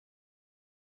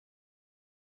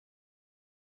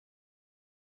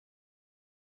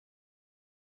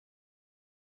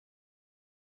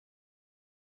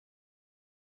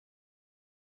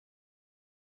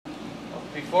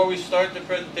Before we start the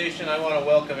presentation, I want to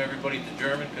welcome everybody to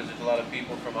German because there's a lot of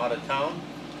people from out of town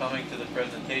coming to the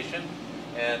presentation.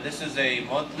 And this is a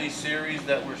monthly series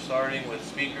that we're starting with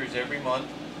speakers every month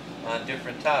on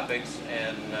different topics.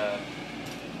 And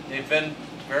they've been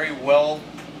very well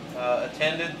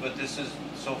attended, but this is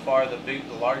so far the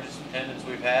largest attendance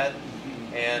we've had.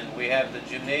 And we have the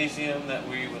gymnasium that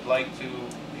we would like to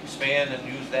expand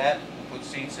and use that, put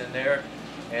seats in there,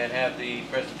 and have the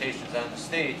presentations on the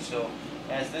stage. So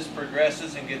as this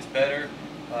progresses and gets better,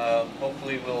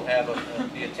 hopefully we'll have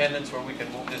the attendance where we can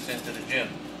move this into the gym.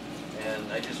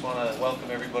 And I just want to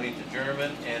welcome everybody to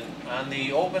German. And on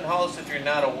the open house, if you're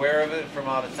not aware of it from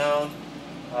out of town,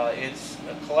 it's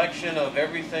a collection of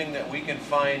everything that we can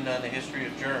find on the history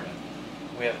of German.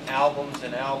 We have albums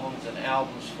and albums and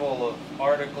albums full of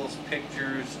articles,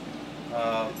 pictures,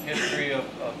 history of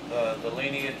the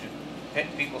lineage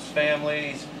of people's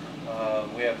families.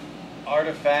 We have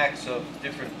artifacts of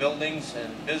different buildings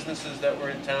and businesses that were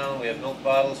in town. We have milk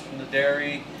bottles from the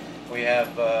dairy. We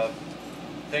have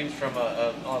things from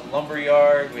a lumber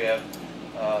yard. We have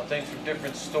things from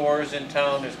different stores in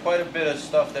town. There's quite a bit of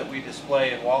stuff that we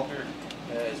display, and Walter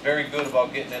is very good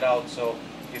about getting it out. So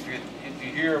if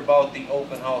you hear about the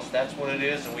open house, that's what it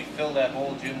is, and we fill that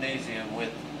whole gymnasium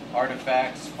with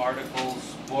artifacts,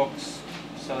 articles, books,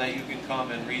 so that you can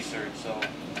come and research. So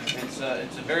it's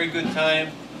a very good time.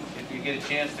 If you get a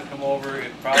chance to come over,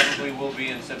 it probably will be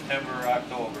in September or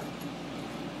October.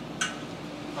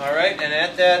 All right, and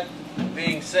at that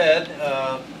being said,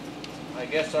 I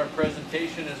guess our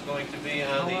presentation is going to be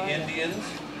on the Indians,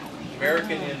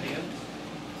 American Indians.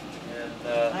 And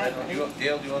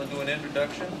Dale, do you want to do an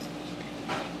introduction?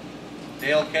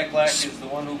 Dale Keklak is the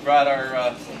one who brought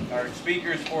our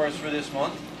speakers for us for this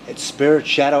month. It's Spirit,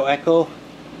 Shadow, Echo.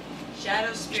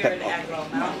 Shadow, Spirit, Echo,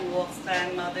 Mountain Wolf,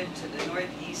 grandmother to the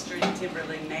northeastern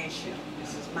Timberland Nation.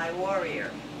 This is my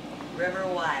warrior, River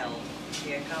Wild.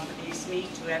 He accompanies me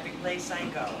to every place I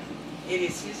go. It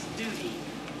is his duty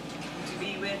to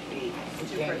be with me,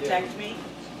 to protect me,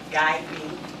 guide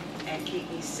me, and keep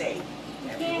me safe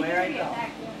everywhere I go.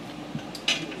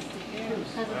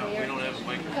 We don't have a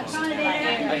microphone.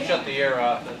 I shut the air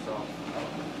off, that's all.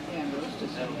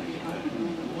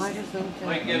 Why does the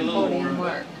Might get a little podium warm.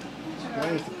 work? Why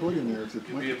is the podium there?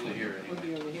 You'll be able to hear it.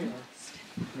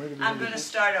 I'm going to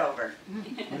start over.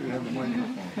 Why do they have the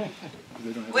microphone?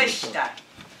 They don't have Wishta,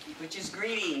 which is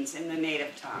greetings in the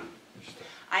native tongue.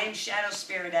 I am Shadow,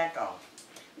 Spirit, Echo,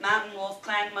 Mountain Wolf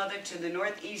clan mother to the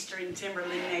northeastern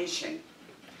Timberland Nation.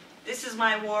 This is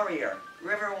my warrior,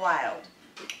 River Wild.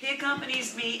 He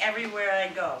accompanies me everywhere I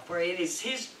go, for it is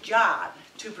his job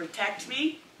to protect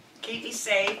me, keep me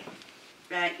safe,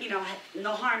 and,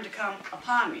 no harm to come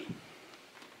upon me,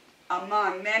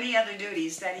 among many other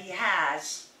duties that he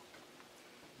has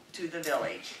to the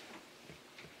village.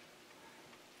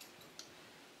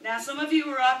 Now, some of you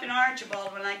were up in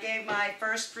Archibald when I gave my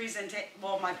first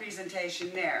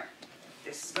presentation there.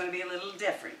 This is going to be a little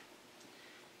different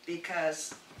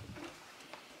because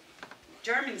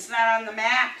German's not on the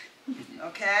map,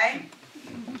 okay?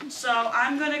 So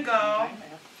I'm going to go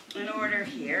in order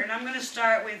here, and I'm going to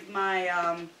start with my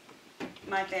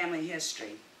my family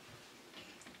history.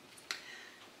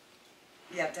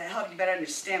 Yeah, to help you better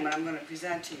understand what I'm going to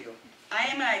present to you. I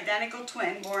am an identical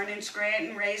twin, born in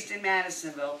Scranton, raised in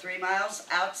Madisonville, 3 miles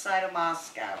outside of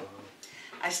Moscow.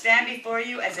 I stand before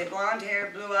you as a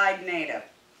blonde-haired, blue-eyed native.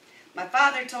 My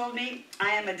father told me I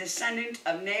am a descendant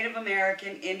of Native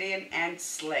American, Indian, and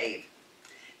slave.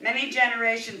 Many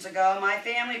generations ago, my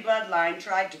family bloodline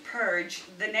tried to purge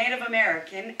the Native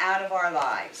American out of our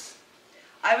lives.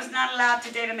 I was not allowed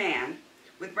to date a man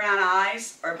with brown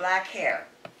eyes or black hair.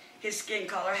 His skin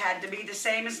color had to be the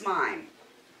same as mine.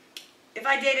 If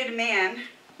I dated a man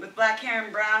with black hair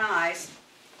and brown eyes,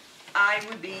 I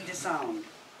would be disowned.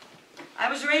 I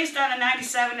was raised on a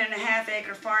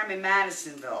 97.5-acre farm in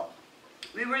Madisonville.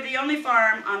 We were the only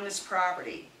farm on this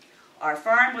property. Our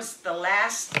farm was the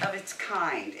last of its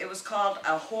kind. It was called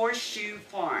a horseshoe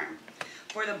farm,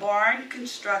 for the barn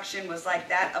construction was like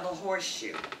that of a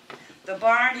horseshoe. The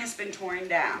barn has been torn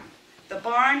down. The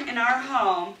barn in our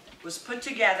home was put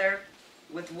together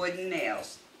with wooden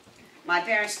nails. My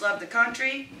parents loved the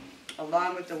country,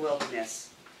 along with the wilderness.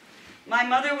 My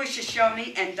mother was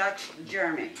Shoshone and Dutch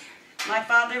German. My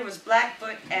father was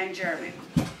Blackfoot and German.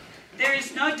 There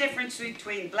is no difference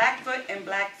between Blackfoot and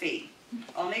Blackfeet.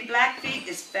 Only Blackfeet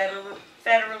is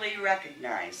federally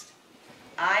recognized.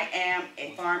 I am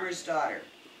a farmer's daughter.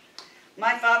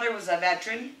 My father was a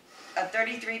veteran, a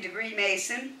 33-degree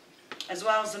Mason, as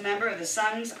well as a member of the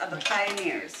Sons of the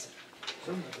Pioneers.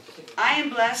 I am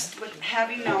blessed with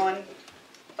having known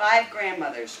 5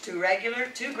 grandmothers, 2 regular,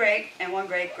 2 great, and 1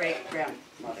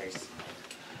 great-great-grandmothers.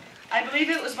 I believe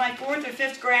it was my 4th or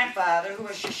 5th grandfather, who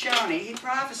was Shoshone. He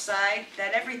prophesied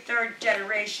that every 3rd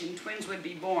generation twins would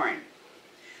be born.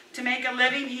 To make a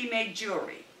living, he made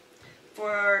jewelry.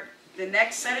 For the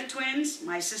next set of twins,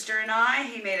 my sister and I,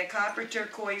 he made a copper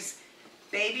turquoise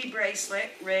baby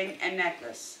bracelet, ring, and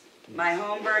necklace. My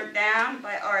home burned down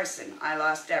by arson. I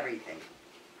lost everything.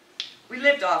 We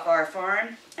lived off our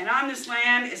farm, and on this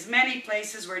land is many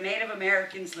places where Native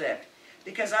Americans lived.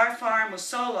 Because our farm was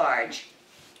so large,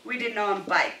 we didn't own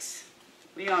bikes.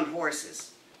 We owned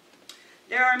horses.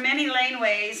 There are many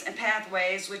laneways and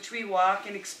pathways which we walked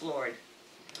and explored.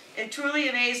 It truly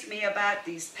amazed me about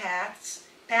these paths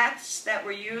that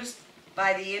were used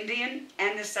by the Indian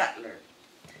and the settler.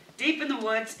 Deep in the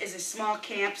woods is a small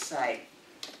campsite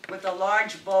with a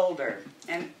large boulder,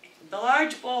 and the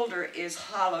large boulder is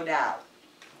hollowed out.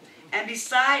 And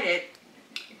beside it,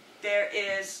 there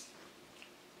is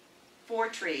 4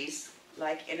 trees,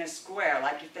 like in a square,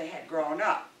 like if they had grown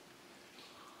up.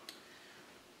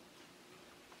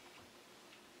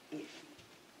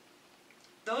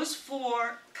 Those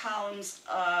 4 columns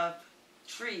of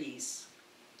trees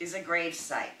is a grave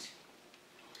site.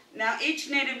 Now, each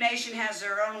Native nation has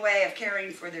their own way of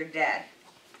caring for their dead.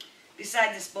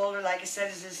 Beside this boulder, like I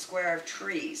said, is a square of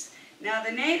trees. Now,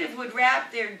 the Native would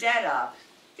wrap their dead up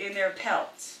in their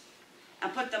pelts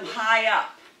and put them high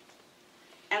up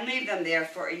and leave them there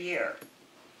for a year.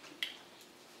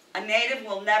 A Native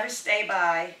will never stay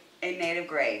by a Native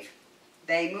grave.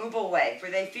 They move away, for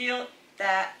they feel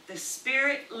that the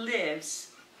spirit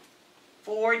lives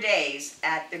 4 days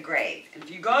at the grave. And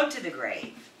if you go to the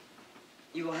grave,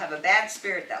 you will have a bad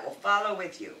spirit that will follow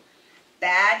with you.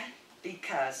 Bad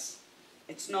because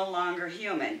it's no longer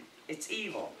human, it's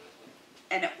evil,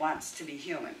 and it wants to be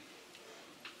human.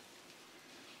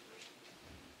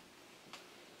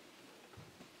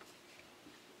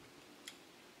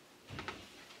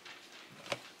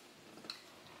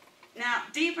 Now,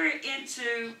 deeper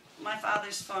into my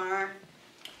father's farm,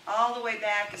 all the way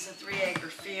back is a 3-acre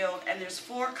field, and there's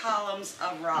 4 columns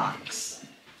of rocks.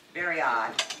 Very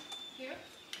odd.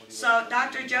 So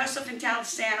Dr. Joseph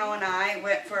Intellisano and I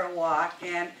went for a walk,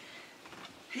 and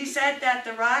he said that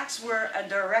the rocks were a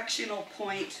directional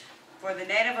point for the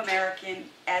Native American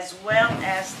as well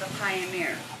as the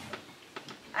pioneer.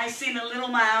 I seen a little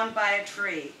mound by a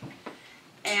tree,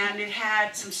 and it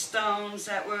had some stones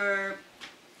that were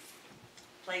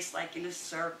placed like in a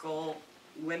circle,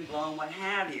 windblown, what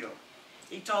have you.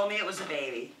 He told me it was a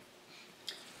baby.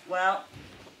 Well,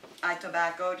 I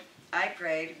tobaccoed, I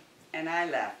prayed, and I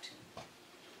left.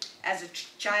 As a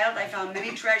child, I found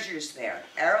many treasures there.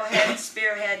 Arrowheads,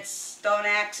 spearheads, stone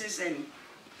axes, and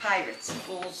pirates,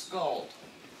 fool's gold.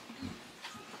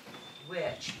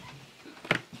 Which,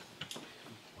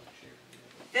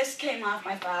 this came off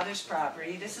my father's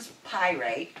property. This is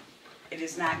pyrite. It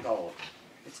is not gold.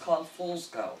 It's called fool's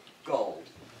gold.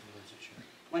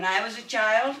 When I was a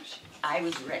child, I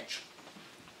was rich.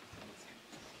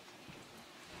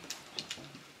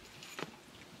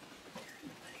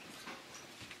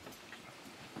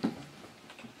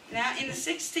 Now, in the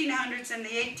 1600s and the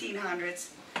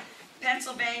 1800s,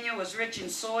 Pennsylvania was rich in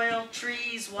soil,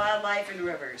 trees, wildlife, and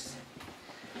rivers.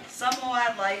 Some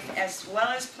wildlife, as well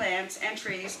as plants and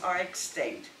trees, are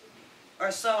extinct,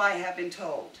 or so I have been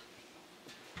told.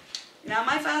 Now,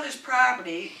 my father's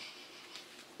property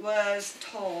was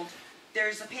told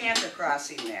there's a panther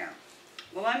crossing there.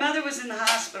 When my mother was in the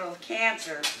hospital with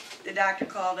cancer, the doctor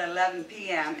called at 11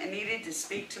 p.m. and needed to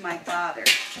speak to my father.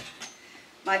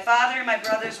 My father and my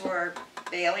brothers were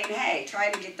baling hay,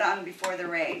 trying to get done before the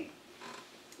rain.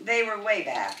 They were way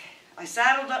back. I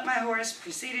saddled up my horse,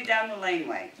 proceeded down the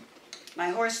laneway. My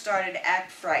horse started to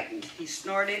act frightened. He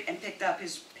snorted and picked up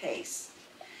his pace.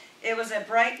 It was a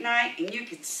bright night, and you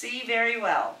could see very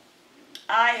well.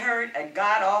 I heard a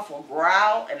god-awful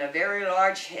growl and a very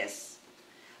large hiss.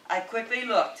 I quickly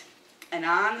looked, and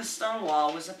on the stone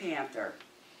wall was a panther.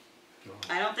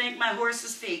 I don't think my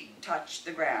horse's feet touched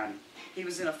the ground. He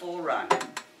was in a full run.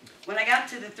 When I got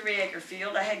to the 3-acre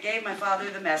field, I had gave my father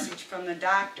the message from the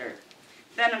doctor,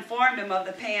 then informed him of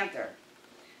the panther.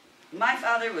 My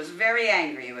father was very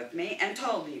angry with me and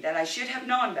told me that I should have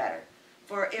known better,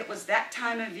 for it was that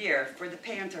time of year for the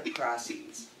panther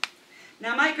crossings.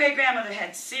 Now, my great-grandmother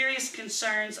had serious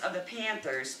concerns of the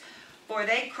panthers, for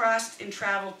they crossed and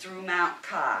traveled through Mount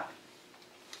Cobb.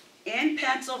 In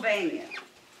Pennsylvania,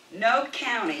 no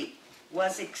county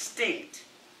was extinct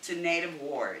to native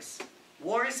wars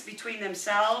between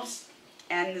themselves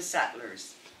and the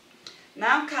settlers.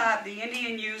 Mount Cobb, the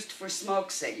Indian used for smoke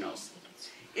signals.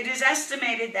 It is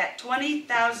estimated that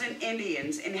 20,000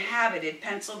 Indians inhabited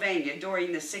Pennsylvania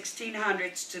during the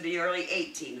 1600s to the early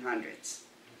 1800s.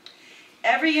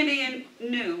 Every Indian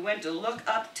knew when to look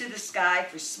up to the sky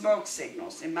for smoke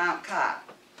signals in Mount Cobb.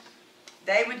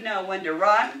 They would know when to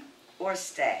run or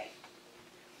stay.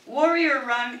 Warrior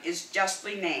Run is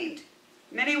justly named.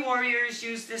 Many warriors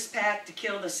used this path to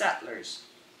kill the settlers.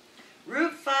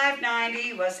 Route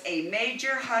 590 was a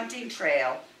major hunting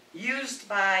trail used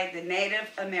by the Native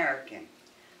American,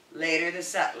 later the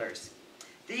settlers.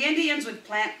 The Indians would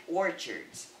plant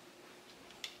orchards.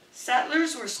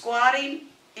 Settlers were squatting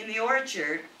in the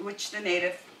orchard, which the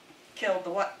native killed the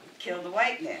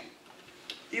white man.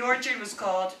 The orchard was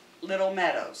called Little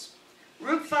Meadows.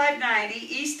 Route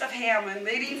 590, east of Hamlin,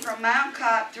 leading from Mount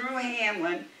Cobb through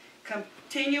Hamlin,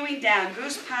 continuing down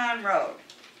Goose Pond Road.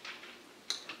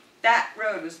 That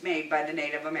road was made by the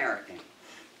Native American.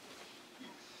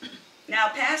 Now,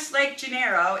 past Lake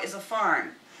Genero is a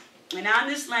farm, and on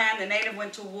this land the native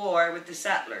went to war with the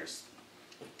settlers.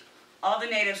 All the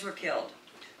natives were killed.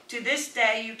 To this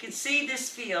day, you can see this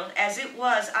field as it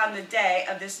was on the day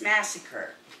of this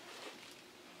massacre.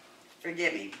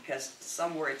 Forgive me, because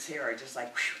some words here are just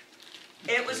like, whew.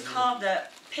 It was called the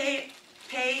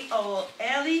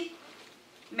Paoli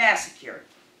Massacre.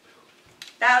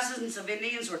 Thousands of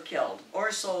Indians were killed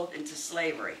or sold into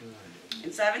slavery. In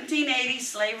 1780,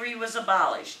 slavery was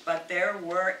abolished, but there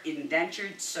were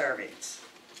indentured servants.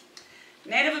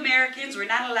 Native Americans were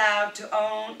not allowed to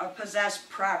own or possess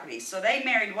property, so they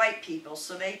married white people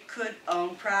so they could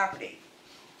own property.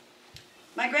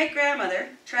 My great-grandmother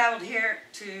traveled here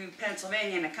to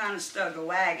Pennsylvania in a Conestoga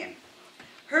wagon.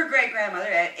 Her great-grandmother,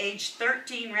 at age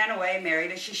 13, ran away and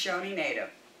married a Shoshone native.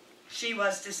 She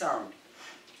was disowned.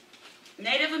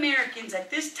 Native Americans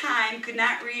at this time could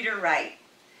not read or write.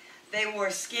 They wore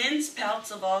skins,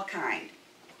 pelts of all kinds.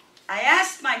 I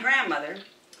asked my grandmother,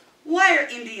 "Why are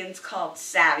Indians called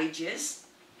savages?"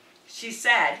 She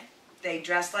said, "They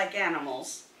dress like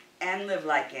animals and live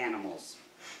like animals."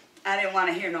 I didn't want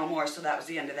to hear no more, so that was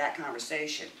the end of that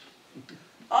conversation.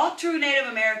 All true Native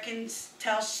Americans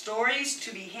tell stories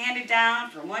to be handed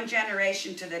down from one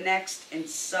generation to the next, and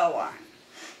so on.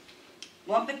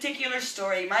 One particular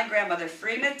story my grandmother,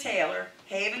 Freema Taylor,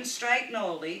 Haven Strike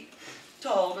Noley,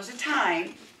 told was a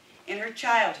time in her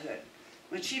childhood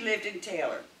when she lived in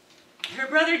Taylor. Her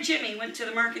brother Jimmy went to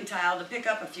the mercantile to pick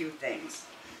up a few things.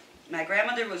 My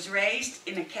grandmother was raised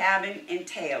in a cabin in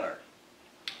Taylor.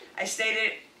 I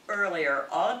stated earlier,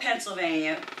 all of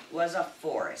Pennsylvania was a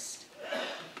forest.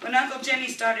 When Uncle Jimmy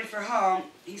started for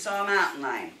home, he saw a mountain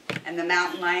lion, and the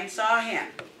mountain lion saw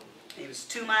him. He was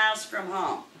 2 miles from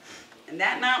home, and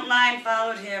that mountain lion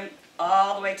followed him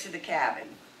all the way to the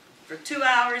cabin. For 2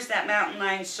 hours, that mountain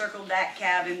lion circled that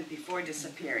cabin before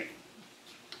disappearing.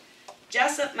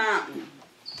 Jessup Mountain.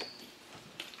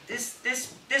 This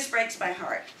breaks my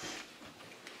heart.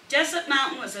 Jessup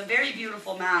Mountain was a very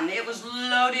beautiful mountain. It was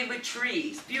loaded with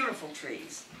trees, beautiful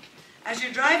trees. As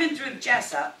you're driving through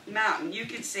Jessup Mountain, you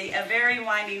can see a very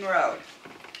winding road,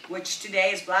 which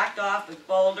today is blocked off with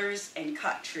boulders and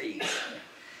cut trees.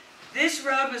 This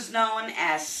road was known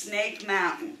as Snake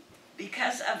Mountain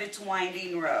because of its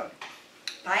winding road.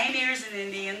 Pioneers and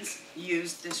Indians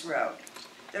used this road.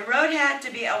 The road had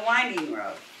to be a winding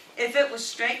road. If it was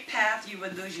straight path, you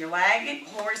would lose your wagon,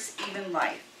 horse, even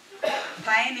life.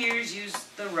 Pioneers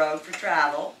used the road for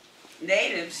travel.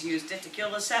 Natives used it to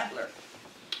kill the settler.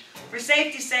 For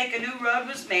safety's sake, a new road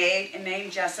was made and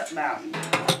named Jessup Mountain.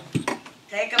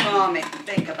 Take a moment and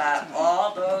think about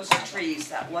all those trees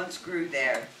that once grew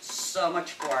there. So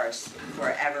much forest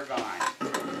forever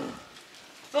gone.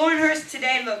 Thornhurst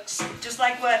today looks just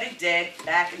like what it did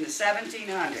back in the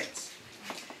 1700s.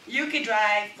 You could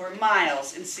drive for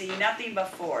miles and see nothing but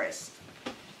forest.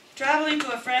 Traveling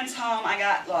to a friend's home, I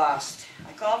got lost.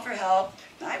 I called for help.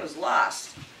 I was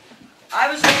lost.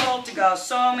 I was told to go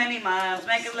so many miles,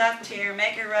 make a left here,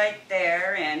 make a right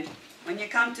there, and when you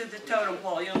come to the totem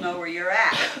pole, you'll know where you're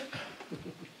at.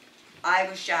 I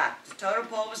was shocked. The totem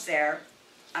pole was there.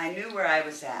 I knew where I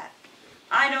was at.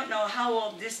 I don't know how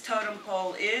old this totem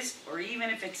pole is, or even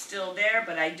if it's still there,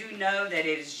 but I do know that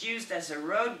it is used as a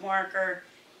road marker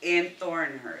in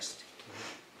Thornhurst.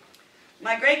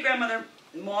 My great-grandmother,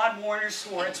 Maud Warner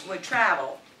Swartz, would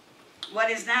travel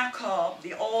what is now called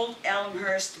the Old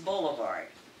Elmhurst Boulevard.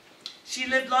 She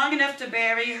lived long enough to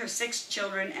bury her 6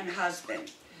 children and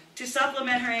husband. To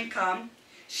supplement her income,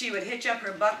 she would hitch up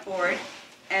her buckboard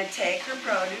and take her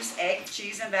produce, egg,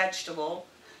 cheese, and vegetable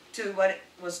to what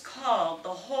was called the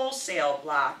wholesale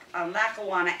block on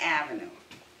Lackawanna Avenue.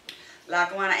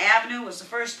 Lackawanna Avenue was the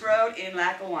first road in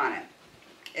Lackawanna.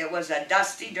 It was a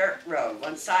dusty dirt road,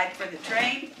 one side for the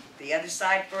train, the other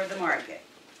side for the market.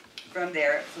 From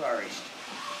there it flourished.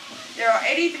 There are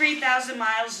 83,000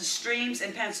 miles of streams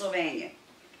in Pennsylvania.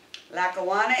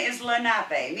 Lackawanna is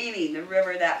Lenape, meaning the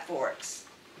river that forks.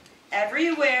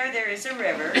 Everywhere there is a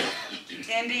river,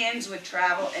 Indians would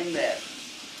travel and live.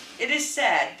 It is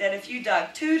said that if you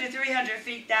dug 200 to 300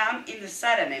 feet down in the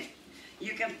sediment,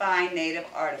 you can find native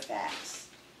artifacts.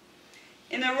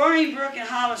 In the Roaring Brook in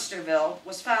Hollisterville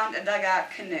was found a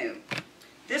dugout canoe.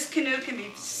 This canoe can be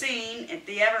seen at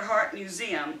the Everhart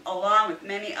Museum along with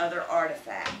many other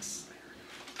artifacts.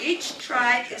 Each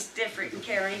tribe is different in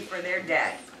caring for their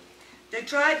dead. The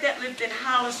tribe that lived in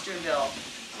Hollisterville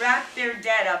wrapped their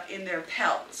dead up in their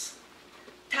pelts,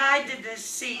 tied the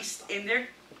deceased in their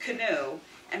canoe,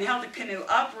 and held the canoe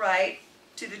upright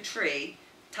to the tree,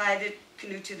 tied the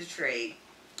canoe to the tree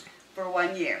for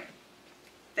 1 year.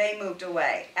 They moved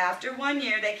away. After 1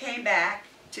 year, they came back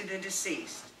to the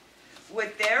deceased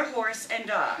with their horse and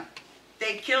dog.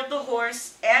 They killed the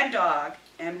horse and dog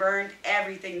and burned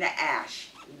everything to ash,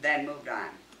 then moved on.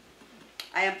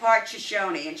 I am part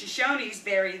Shoshone, and Shoshones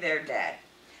bury their dead.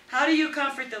 How do you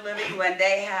comfort the living when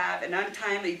they have an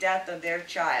untimely death of their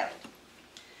child?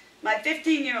 My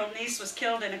 15-year-old niece was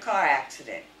killed in a car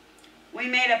accident. We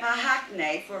made a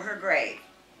pahakne for her grave.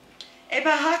 A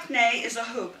pahakne is a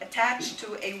hoop attached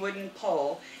to a wooden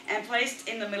pole and placed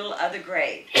in the middle of the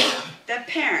grave. The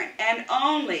parent, and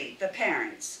only the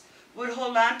parents, would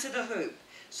hold on to the hoop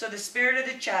so the spirit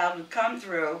of the child would come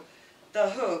through the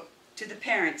hoop to the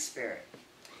parent's spirit.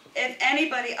 If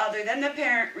anybody other than the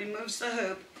parent removes the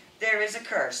hoop, there is a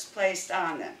curse placed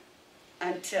on them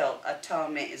until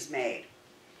atonement is made.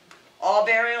 All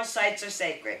burial sites are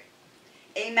sacred.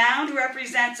 A mound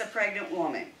represents a pregnant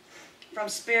woman. From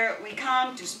spirit we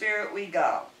come, to spirit we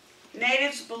go.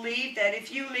 Natives believe that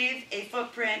if you leave a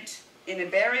footprint in a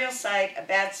burial site, a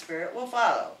bad spirit will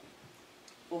follow.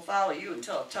 Will follow you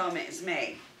until atonement is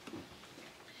made.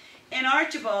 In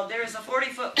Archibald, there is a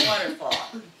 40-foot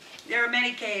waterfall. There are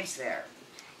many caves there.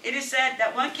 It is said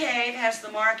that one cave has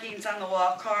the markings on the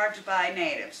wall carved by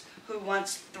natives who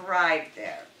once thrived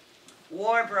there.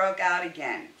 War broke out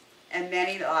again, and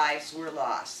many lives were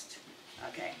lost.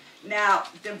 Okay. Now,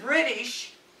 the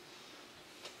British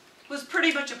was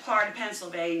pretty much a part of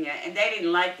Pennsylvania, and they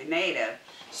didn't like the native,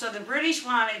 so the British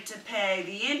wanted to pay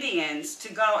the Indians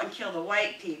to go and kill the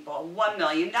white people $1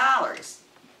 million,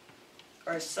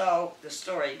 or so the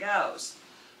story goes.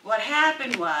 What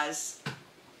happened was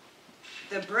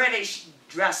the British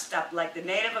dressed up like the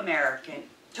Native American,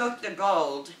 took the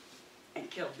gold, and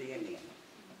killed the Indian.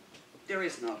 There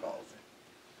is no gold.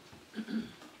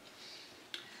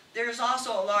 There is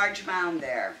also a large mound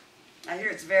there. I hear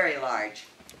it's very large.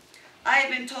 I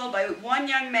have been told by one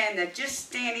young man that just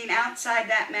standing outside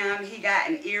that mound, he got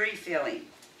an eerie feeling.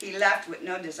 He left with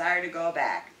no desire to go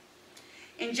back.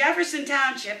 In Jefferson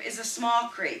Township is a small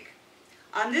creek.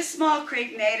 On this small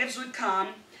creek, natives would come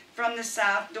from the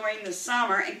south during the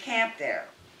summer and camp there.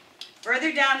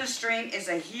 Further down the stream is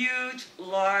a huge,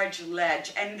 large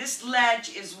ledge, and this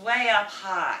ledge is way up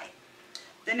high.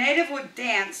 The native would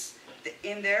dance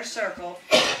in their circle,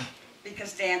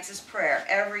 because dance is prayer,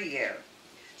 every year.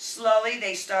 Slowly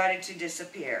they started to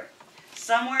disappear.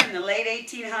 Somewhere in the late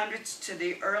 1800s to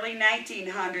the early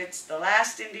 1900s, the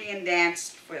last Indian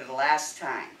danced for the last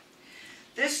time.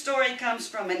 This story comes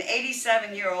from an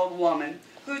 87-year-old woman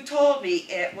who told me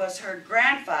it was her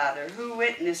grandfather who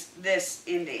witnessed this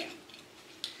Indian.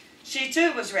 She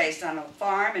too was raised on a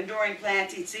farm, and during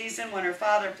planting season, when her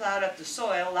father plowed up the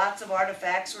soil, lots of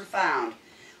artifacts were found,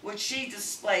 which she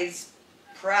displays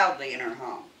proudly in her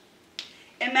home.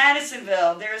 In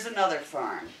Madisonville, there is another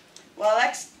farm. While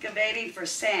excavating for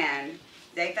sand,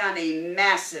 they found a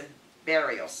massive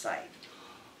burial site.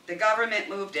 The government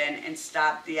moved in and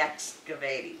stopped the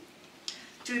excavating.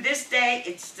 To this day,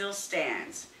 it still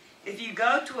stands. If you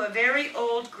go to a very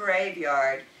old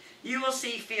graveyard, you will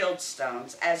see field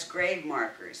stones as grave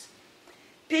markers.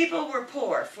 People were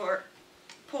poor,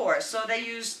 so they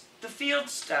used the field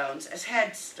stones as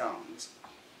headstones.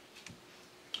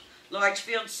 Large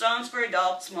field stones for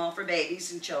adults, small for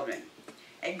babies and children.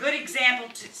 A good example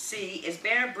to see is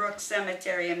Bear Brook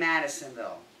Cemetery in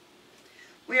Madisonville.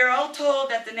 We are all told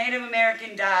that the Native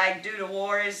American died due to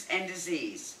wars and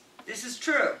disease. This is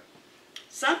true.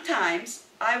 Sometimes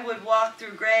I would walk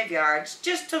through graveyards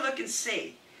just to look and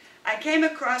see. I came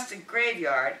across a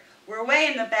graveyard where way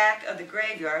in the back of the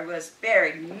graveyard was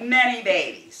buried many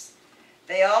babies.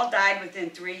 They all died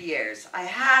within 3 years. I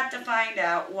had to find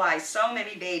out why so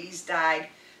many babies died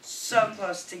so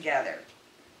close together.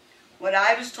 What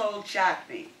I was told shocked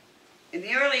me. In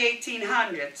the early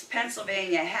 1800s,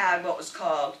 Pennsylvania had what was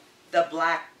called the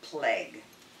Black Plague.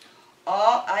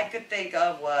 All I could think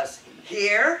of was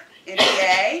here in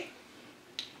PA,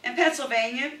 in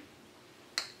Pennsylvania,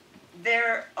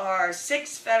 there are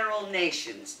 6 federal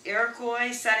nations: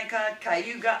 Iroquois, Seneca,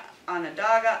 Cayuga,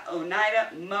 Onondaga,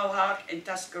 Oneida, Mohawk, and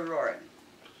Tuscarora.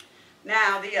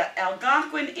 Now, the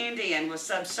Algonquin Indian was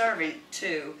subservient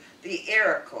to the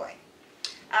Iroquois.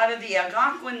 Out of the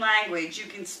Algonquin language, you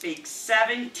can speak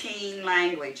 17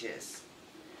 languages.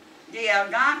 The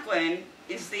Algonquin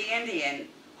is the Indian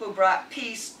who brought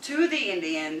peace to the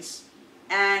Indians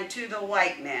and to the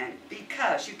white man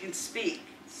because you can speak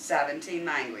 17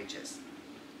 languages.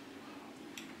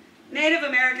 Native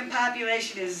American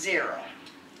population is 0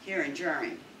 here in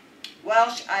Germany.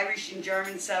 Welsh, Irish, and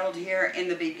German settled here in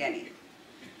the beginning.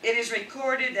 It is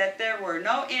recorded that there were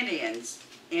no Indians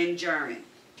in Germany.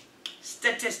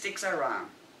 Statistics are wrong.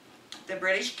 The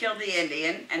British killed the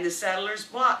Indian and the settlers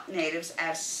bought natives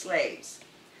as slaves.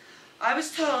 I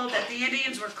was told that the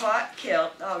Indians were caught,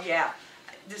 killed, oh yeah,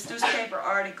 this newspaper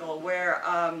article where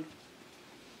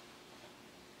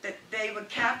that they would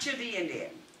capture the Indian,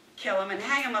 kill him, and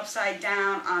hang him upside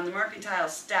down on the mercantile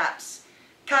steps,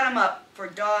 cut him up for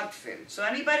dog food. So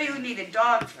anybody who needed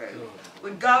dog food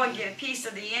would go and get a piece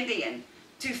of the Indian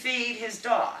to feed his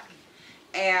dog.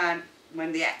 And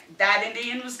when that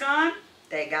Indian was gone,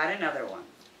 they got another one.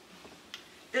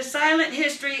 The silent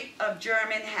history of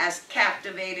German has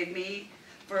captivated me,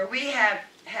 for we have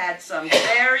had some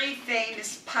very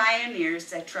famous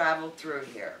pioneers that traveled through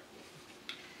here.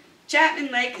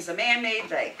 Chapman Lake is a man-made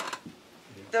lake.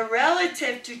 The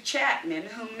relative to Chapman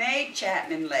who made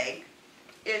Chapman Lake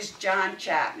is John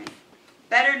Chapman,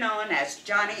 better known as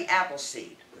Johnny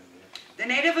Appleseed. The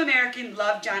Native American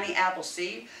loved Johnny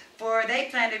Appleseed, for they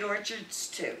planted orchards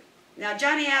too. Now,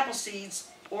 Johnny Appleseed's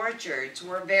orchards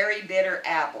were very bitter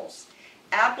apples.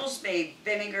 Apples made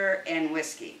vinegar and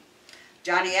whiskey.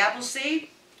 Johnny Appleseed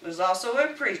was also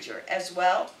a preacher as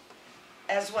well,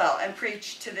 and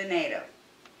preached to the native.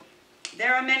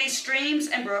 There are many streams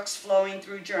and brooks flowing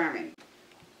through German.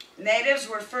 Natives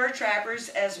were fur trappers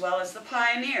as well as the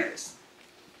pioneers.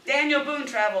 Daniel Boone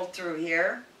traveled through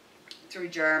here, through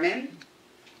German.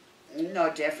 No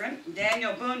different.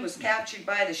 Daniel Boone was captured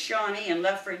by the Shawnee and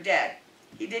left for dead.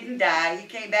 He didn't die. He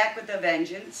came back with a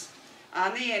vengeance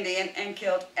on the Indian and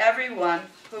killed everyone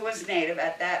who was native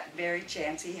at that very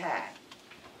chance he had.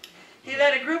 He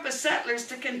led a group of settlers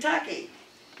to Kentucky,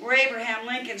 where Abraham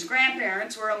Lincoln's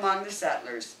grandparents were among the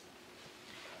settlers.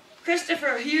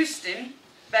 Christopher Houston,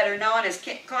 better known as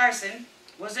Kit Carson,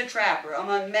 was a trapper,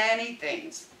 among many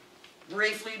things.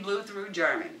 Briefly blew through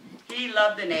German. He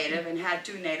loved the native and had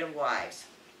 2 native wives.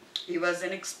 He was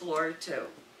an explorer too.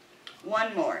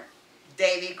 One more,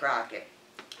 Davy Crockett.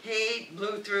 He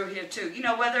blew through here too. You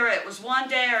know, whether it was 1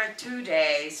 day or 2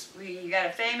 days, you got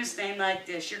a famous name like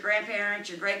this, your grandparents,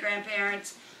 your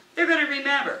great-grandparents, they're going to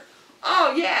remember.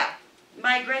 Oh yeah,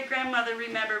 my great-grandmother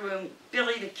remembered when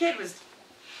Billy the Kid was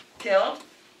killed,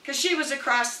 because she was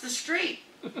across the street.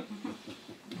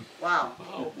 Wow.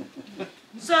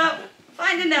 So,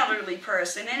 find an elderly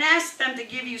person and ask them to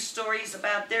give you stories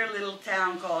about their little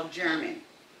town called German.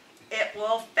 It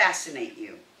will fascinate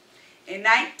you. In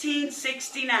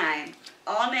 1969,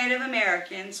 all Native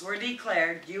Americans were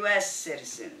declared U.S.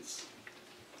 citizens.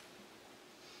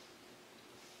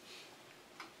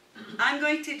 I'm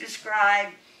going to describe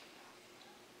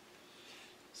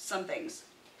some things.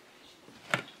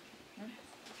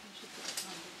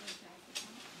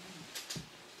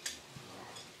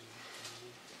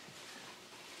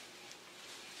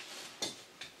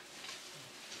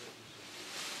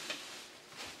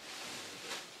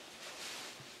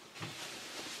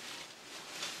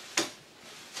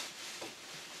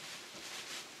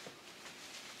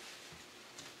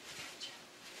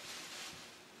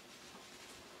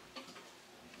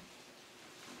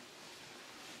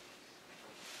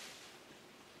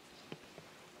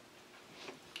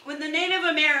 When the Native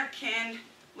American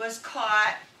was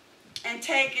caught and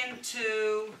taken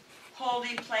to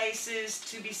holding places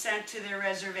to be sent to their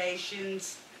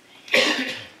reservations,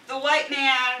 the white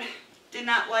man did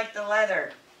not like the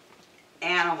leather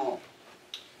animal.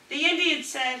 The Indian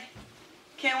said,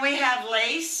 "Can we have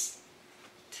lace?"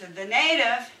 To the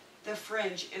native, the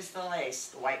fringe is the lace.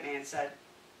 The white man said,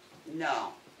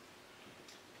 "No."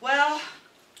 Well,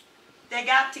 they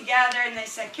got together and they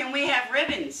said, "Can we have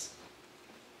ribbons?"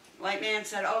 White man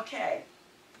said, "Okay."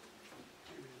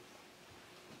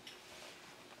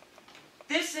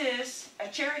 This is a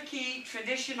Cherokee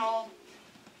traditional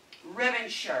ribbon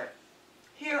shirt.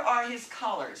 Here are his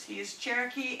colors. He is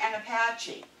Cherokee and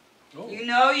Apache. Oh. You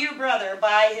know your brother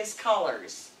by his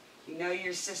colors. You know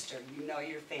your sister. You know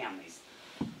your families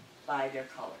by their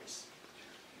colors.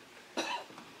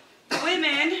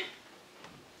 Women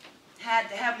had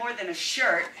to have more than a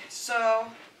shirt, so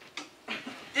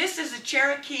this is a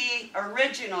Cherokee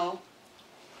original.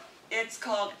 It's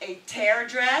called a tear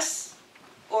dress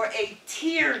or a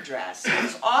tear dress.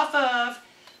 It's off of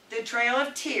the Trail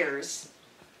of Tears.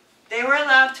 They were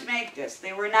allowed to make this.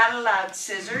 They were not allowed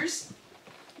scissors,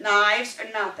 knives, or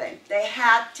nothing. They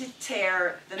had to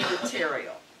tear the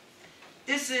material.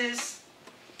 This is,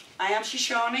 I am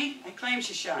Shoshone. I claim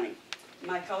Shoshone.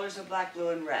 My colors are black, blue,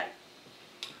 and red.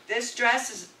 This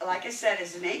dress is, like I said,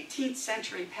 is an 18th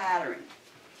century pattern.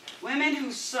 Women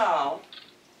who sew,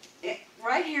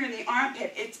 right here in the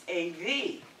armpit, it's a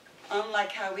V,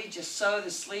 unlike how we just sew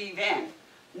the sleeve in.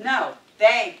 No,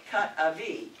 they cut a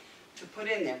V to put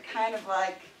in there, kind of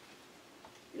like,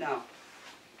 no.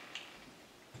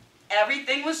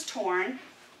 Everything was torn,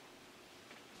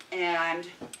 and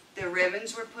the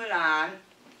ribbons were put on,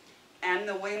 and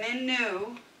the women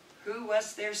knew who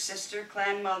was their sister,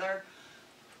 clan mother,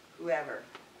 whoever.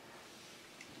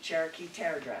 Cherokee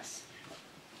tear dress.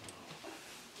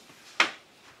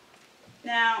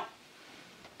 Now,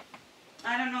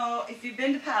 I don't know if you've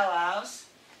been to powwows.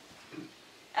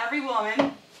 Every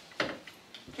woman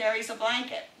carries a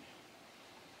blanket.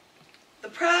 The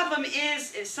problem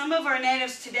is some of our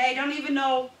natives today don't even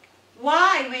know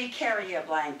why we carry a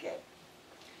blanket.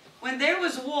 When there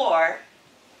was war,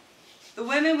 the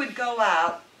women would go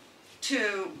out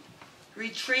to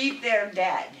retrieve their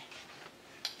dead.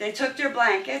 They took their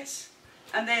blankets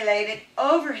and they laid it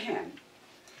over him.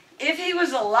 If he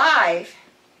was alive,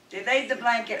 they laid the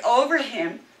blanket over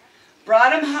him,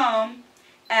 brought him home,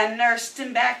 and nursed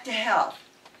him back to health.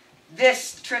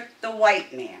 This tricked the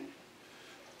white man.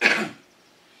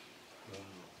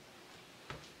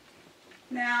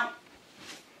 Now,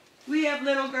 we have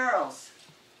little girls,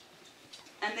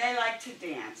 and they like to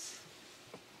dance.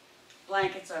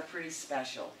 Blankets are pretty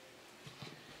special.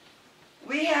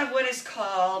 We have what is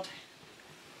called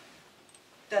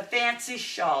the fancy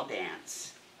shawl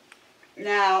dance.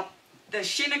 Now, the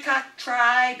Shinnecock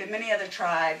tribe and many other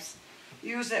tribes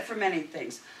use it for many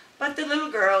things. But the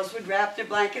little girls would wrap their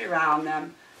blanket around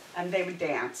them and they would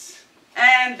dance.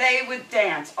 And they would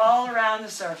dance all around the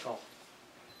circle.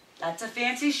 That's a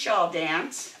fancy shawl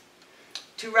dance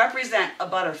to represent a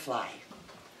butterfly.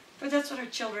 For that's what our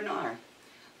children are.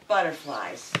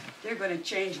 Butterflies. They're going to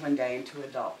change one day into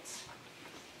adults.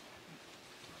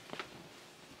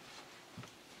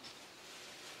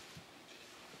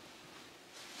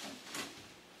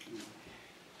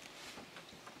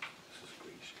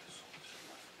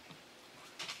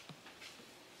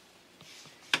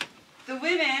 The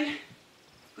women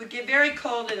would get very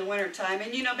cold in the wintertime,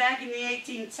 and you know, back in the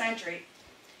 18th century,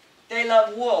 they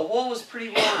loved wool. Wool was pretty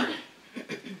warm.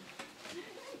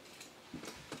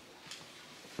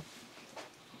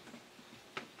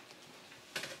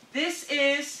 This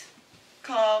is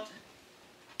called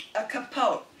a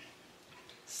capote.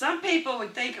 Some people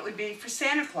would think it would be for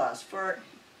Santa Claus, for,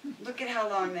 look at how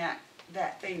long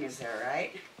that thing is there,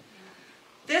 right?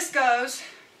 This goes,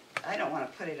 I don't want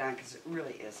to put it on because it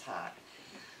really is hot.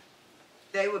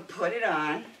 They would put it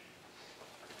on,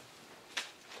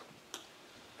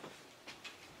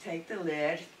 take the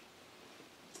lid,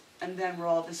 and then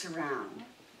roll this around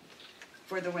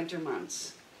for the winter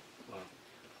months. Wow.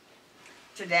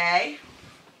 Today,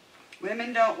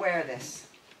 women don't wear this.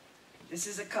 This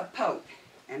is a capote,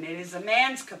 and it is a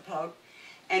man's capote,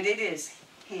 and it is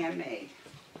handmade.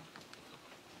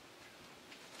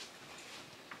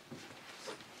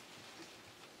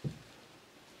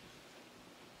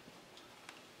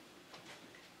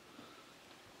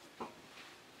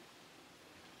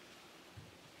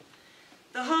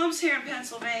 The homes here in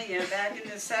Pennsylvania back in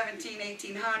the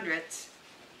 1800s,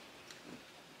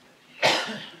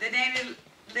 the natives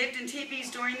lived in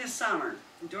teepees during the summer.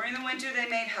 During the winter they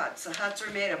made huts. The huts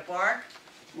were made of bark,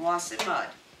 moss, and mud.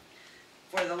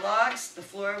 For the logs, the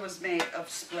floor was made of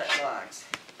split logs.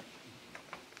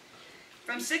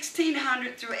 From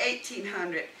 1600 through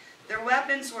 1800, their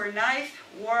weapons were knife,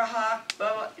 warhawk,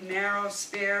 bow and arrow,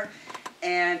 spear,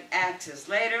 and axes.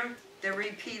 Later, the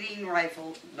repeating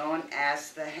rifle known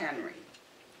as the Henry.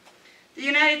 The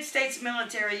United States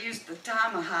military used the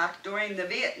tomahawk during the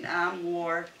Vietnam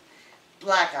War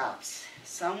Black Ops.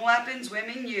 Some weapons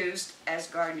women used as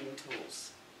gardening tools.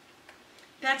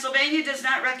 Pennsylvania does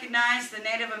not recognize the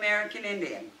Native American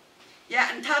Indian.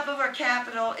 Yet on top of our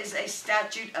Capitol is a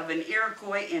statue of an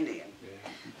Iroquois Indian.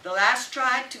 The last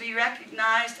tribe to be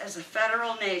recognized as a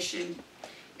federal nation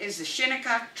is the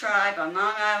Shinnecock tribe on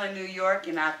Long Island, New York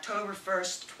in October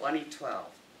 1st, 2012.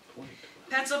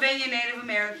 Pennsylvania Native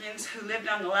Americans who lived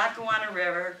on the Lackawanna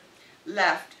River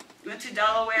left, went to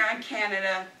Delaware and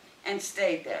Canada, and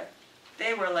stayed there.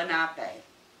 They were Lenape.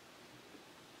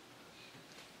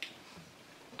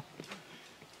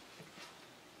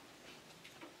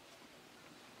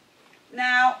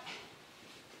 Now,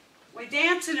 we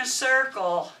dance in a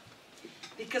circle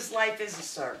because life is a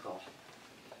circle.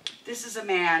 This is a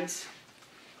man's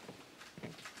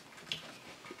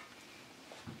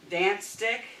dance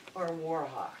stick or war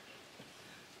hawk.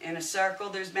 In a circle,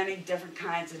 there's many different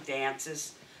kinds of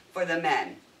dances for the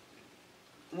men.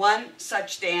 One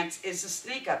such dance is a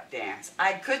sneak-up dance.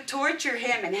 I could torture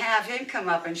him and have him come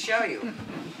up and show you.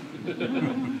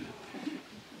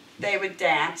 They would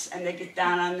dance and they'd get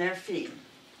down on their feet.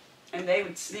 And they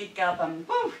would sneak up and,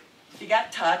 whoo, if you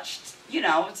got touched, you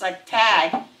know, it's like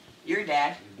tag, you're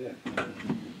dead. You're dead.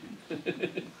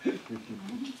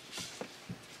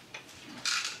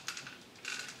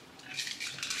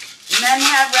 Men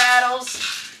have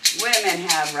rattles, women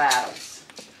have rattles.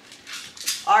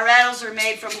 Our rattles are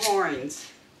made from horns.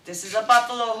 This is a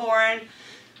buffalo horn,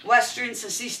 western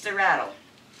Sasista rattle.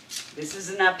 This is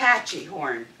an Apache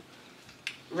horn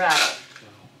rattle.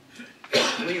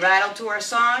 We rattle to our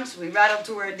songs, we rattle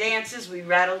to our dances, we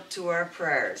rattle to our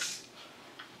prayers.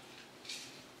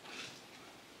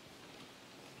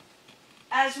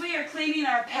 As we are cleaning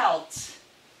our pelts,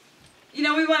 you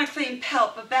know, we want to clean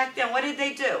pelt, but back then, what did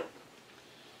they do?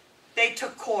 They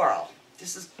took coral.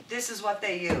 This is what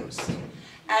they used.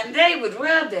 And they would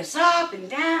rub this up and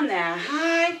down their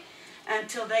hide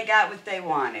until they got what they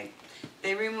wanted.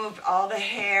 They removed all the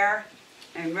hair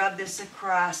and rubbed this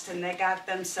across, and they got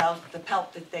themselves the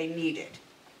pelt that they needed.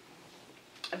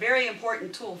 A very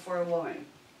important tool for a woman.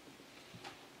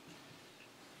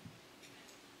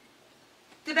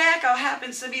 Tobacco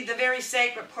happens to be the very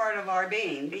sacred part of our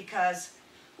being because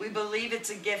we believe it's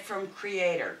a gift from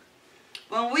Creator.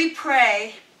 When we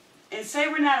pray and say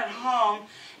we're not at home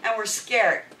and we're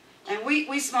scared and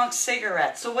we smoke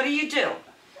cigarettes, so what do?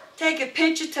 Take a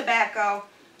pinch of tobacco,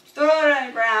 throw it on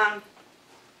the ground,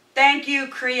 thank you,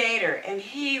 Creator, and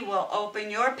He will open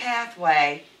your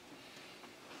pathway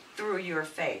through your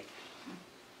faith.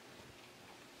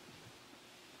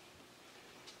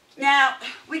 Now,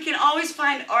 we can always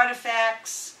find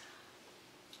artifacts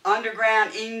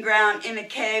underground, in-ground, in a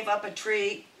cave, up a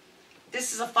tree.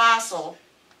 This is a fossil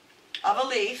of a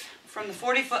leaf from the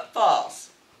 40-foot falls.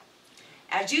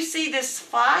 As you see this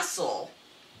fossil,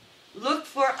 look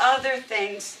for other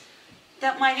things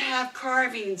that might have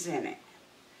carvings in it.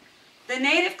 The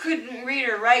native couldn't read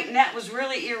or write, and that was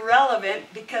really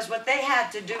irrelevant because what they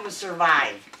had to do was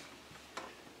survive.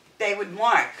 They would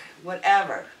mark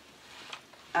whatever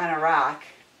on a rock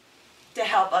to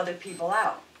help other people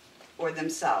out or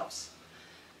themselves.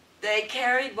 They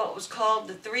carried what was called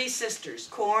the three sisters,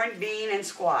 corn, bean, and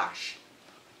squash.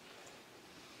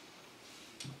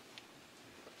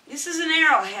 This is an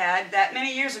arrowhead that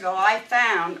many years ago I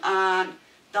found on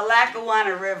the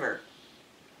Lackawanna River.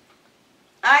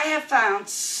 I have found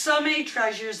so many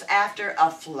treasures after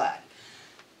a flood.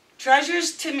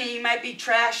 Treasures to me might be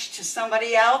trash to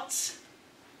somebody else,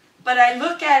 but I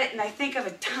look at it and I think of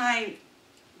a time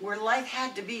where life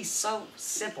had to be so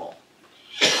simple.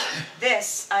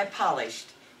 This I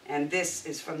polished, and this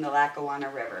is from the Lackawanna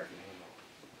River.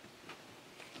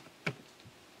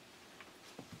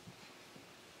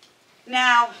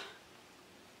 Now,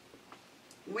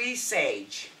 we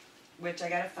sage, which I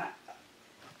gotta find.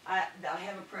 I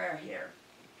have a prayer here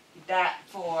that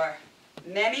for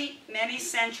many, many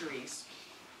centuries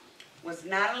was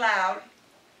not allowed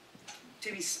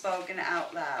to be spoken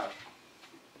out loud.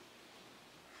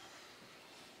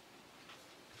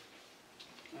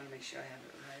 I want to make sure I have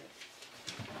it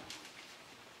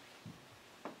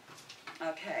right.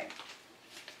 Okay.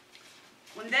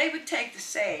 When they would take the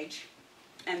sage,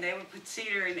 and they would put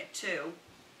cedar in it too,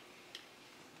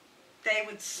 they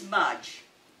would smudge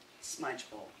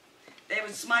bowl. They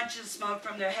would smudge the smoke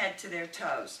from their head to their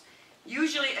toes.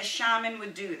 Usually a shaman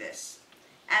would do this.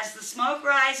 As the smoke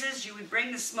rises, you would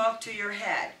bring the smoke to your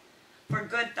head for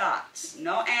good thoughts.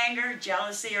 No anger,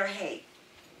 jealousy, or hate.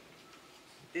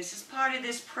 This is part of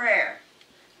this prayer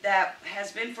that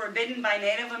has been forbidden by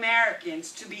Native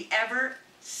Americans to be ever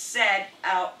said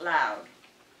out loud.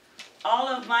 All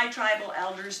of my tribal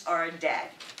elders are dead,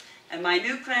 and my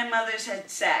new clan mothers had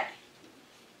said,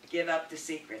 give up the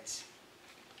secrets.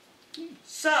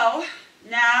 So,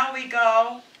 now we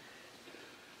go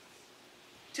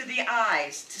to the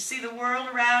eyes, to see the world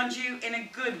around you in a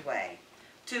good way.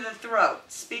 To the throat,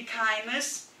 speak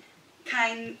kindness,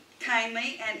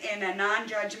 kindly and in a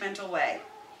non-judgmental way.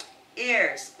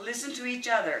 Ears, listen to each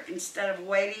other instead of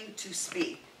waiting to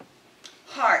speak.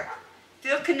 Heart,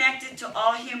 feel connected to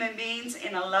all human beings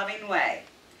in a loving way.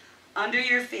 Under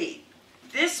your feet.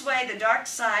 This way the dark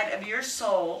side of your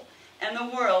soul and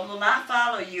the world will not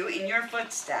follow you in your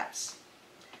footsteps.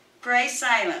 Pray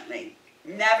silently,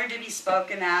 never to be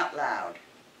spoken out loud.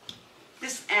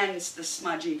 This ends the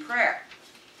smudging prayer.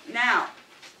 Now,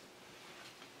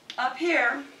 up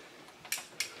here,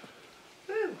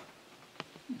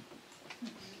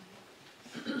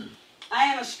 I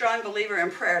am a strong believer in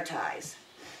prayer ties.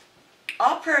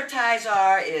 All prayer ties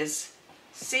is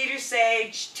cedar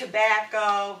sage,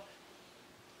 tobacco,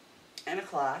 and a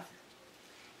cloth.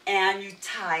 And you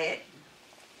tie it.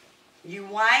 You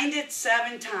wind it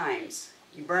 7 times.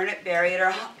 You burn it, bury it,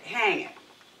 or hang it.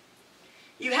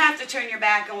 You have to turn your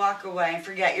back and walk away and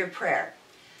forget your prayer.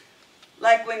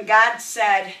 Like when God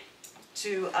said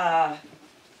to,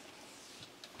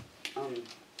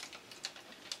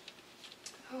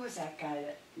 who was that guy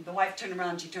that the wife turned around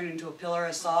and she turned into a pillar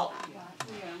of salt?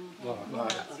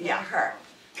 Yeah, her.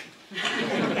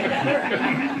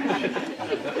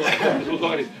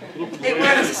 It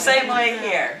works the same way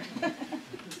here.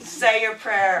 Say your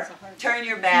prayer, turn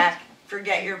your back,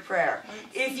 forget your prayer.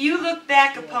 If you look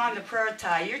back upon the prayer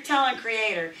tie, you're telling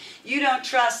Creator you don't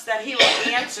trust that He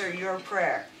will answer your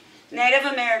prayer. Native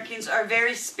Americans are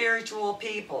very spiritual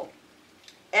people.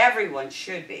 Everyone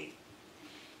should be.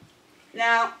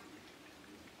 Now,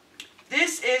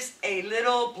 this is a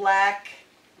little black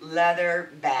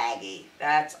leather baggie.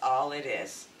 That's all it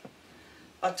is.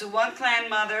 But to one clan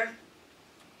mother,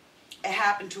 it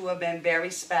happened to have been very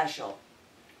special.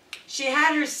 She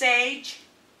had her sage,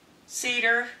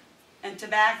 cedar, and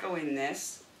tobacco in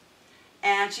this,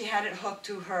 and she had it hooked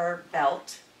to her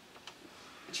belt.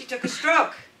 She took a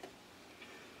stroke.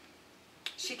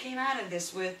 She came out of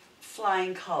this with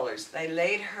flying colors. They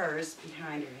laid hers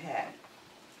behind her head.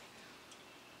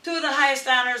 2 of the highest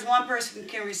honors one person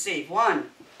can receive.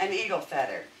 1, an eagle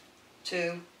feather.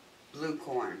 2, blue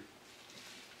corn.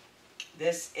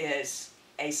 This is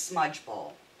a smudge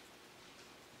bowl.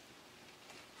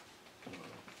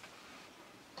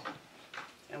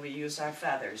 And we use our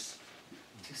feathers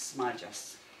to smudge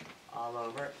us all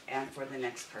over and for the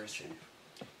next person.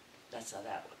 That's how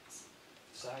that looks.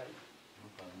 Sorry.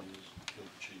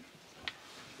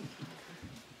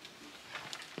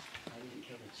 I didn't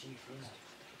kill the chief yet.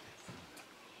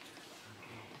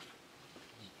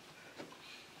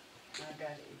 I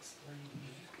got to explain.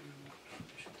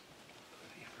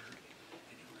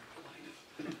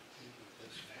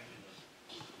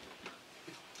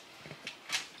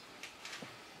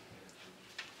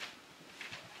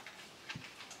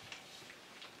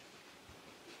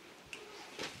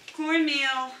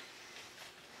 Cornmeal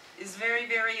is very,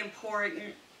 very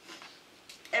important.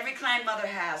 Every clan mother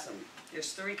has them.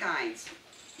 There's 3 kinds.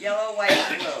 Yellow, white,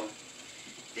 and blue.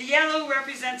 The yellow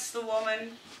represents the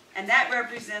woman, and that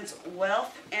represents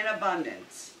wealth and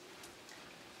abundance.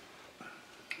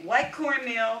 White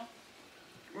cornmeal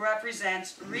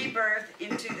represents rebirth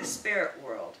into the spirit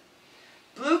world.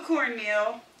 Blue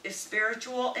cornmeal is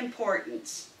spiritual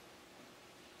importance.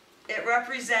 It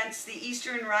represents the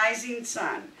eastern rising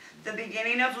sun, the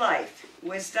beginning of life,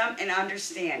 wisdom, and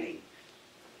understanding.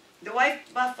 The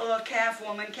white buffalo calf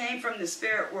woman came from the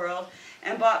spirit world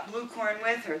and brought blue corn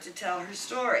with her to tell her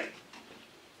story.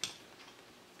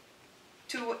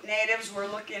 2 natives were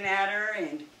looking at her,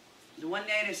 and the one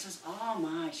native says, "Oh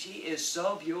my, she is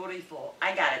so beautiful.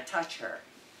 I gotta touch her."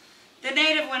 The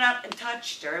native went up and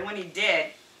touched her, and when he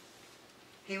did,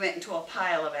 he went into a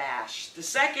pile of ash. The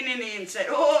second Indian said,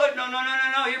 "Oh,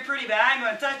 no, you're pretty bad. I'm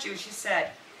going to touch you." She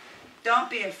said, "Don't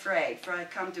be afraid, for I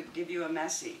come to give you a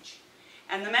message."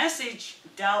 And the message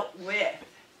dealt with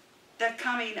the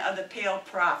coming of the pale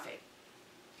prophet,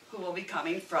 who will be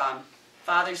coming from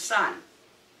Father's Son.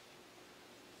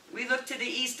 We look to the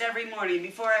east every morning.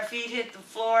 Before our feet hit the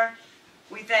floor,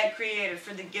 we thank Creator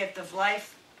for the gift of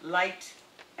life, light,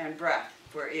 and breath,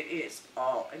 for it is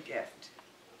all a gift.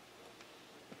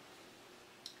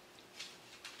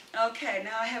 Okay,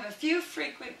 now I have a few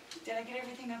frequent... Did I get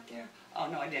everything up there? Oh,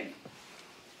 no, I didn't.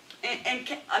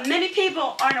 And many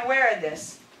people aren't aware of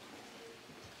this.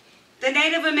 The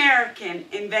Native American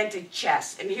invented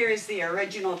chess, and here is the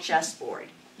original chessboard.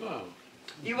 Wow.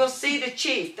 You will see the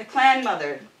chief, the clan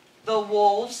mother, the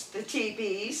wolves, the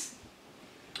teepees.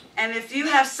 And if you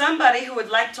have somebody who would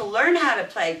like to learn how to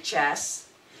play chess,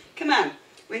 come on.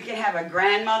 We can have a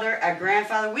grandmother, a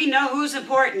grandfather. We know who's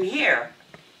important here.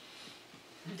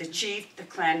 The chief, the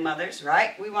clan mothers,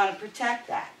 right? We want to protect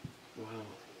that. Wow.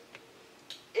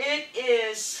 It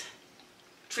is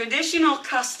traditional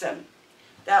custom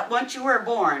that once you were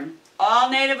born, all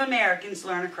Native Americans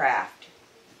learn a craft.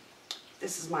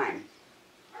 This is mine.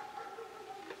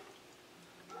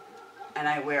 And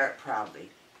I wear it proudly.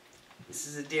 This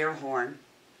is a deer horn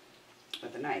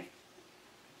with a knife.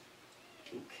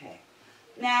 Okay.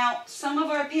 Now, some of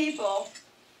our people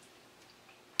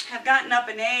have gotten up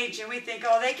in age and we think,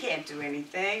 oh, they can't do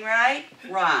anything, right?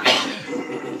 Wrong.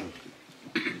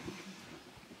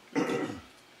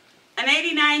 An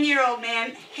 89-year-old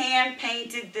man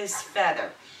hand-painted this feather.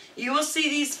 You will see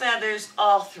these feathers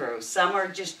all through. Some are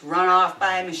just run off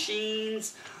by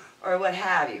machines or what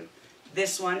have you.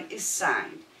 This one is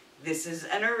signed. This is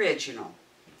an original.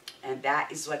 And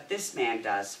that is what this man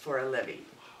does for a living.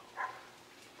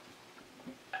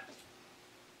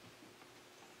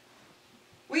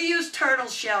 We use turtle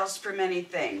shells for many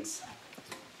things.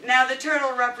 Now the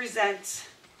turtle represents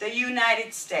the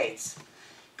United States.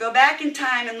 Go back in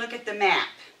time and look at the map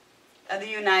of the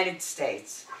United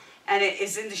States. And it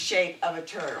is in the shape of a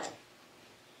turtle.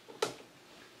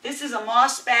 This is a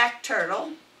moss-back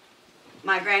turtle.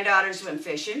 My granddaughters went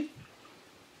fishing.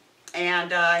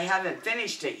 And I haven't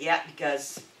finished it yet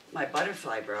because my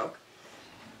butterfly broke.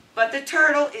 But the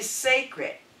turtle is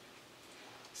sacred.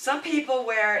 Some people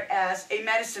wear it as a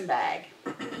medicine bag.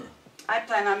 I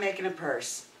plan on making a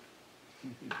purse.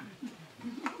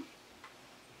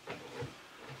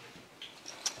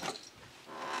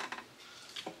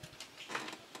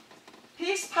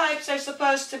 Peace pipes are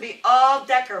supposed to be all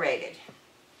decorated.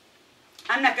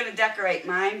 I'm not going to decorate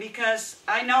mine because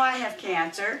I know I have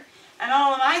cancer and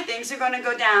all of my things are going to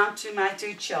go down to my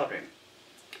 2 children.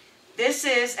 This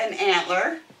is an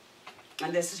antler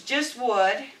and this is just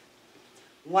wood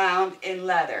wound in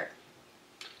leather.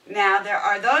 Now there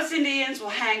are those Indians will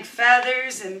hang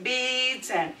feathers and beads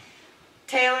and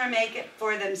tailor make it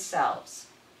for themselves.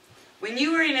 When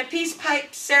you are in a peace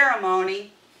pipe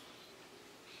ceremony,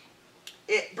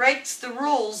 it breaks the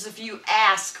rules if you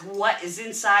ask what is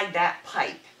inside that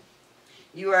pipe.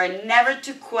 You are never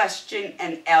to question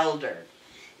an elder.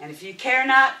 And if you care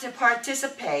not to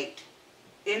participate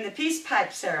in the peace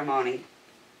pipe ceremony,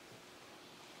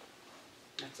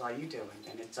 that's all you do, and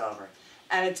then it's over.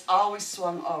 And it's always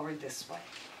swung over this way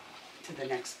to the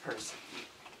next person.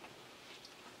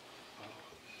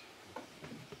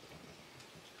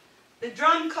 The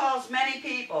drum calls many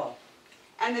people,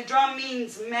 and the drum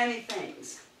means many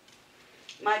things.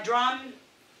 My drum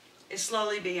is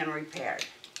slowly being repaired.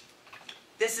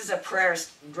 This is a prayer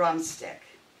drumstick.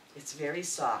 It's very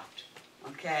soft,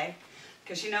 okay?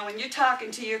 Because you know, when you're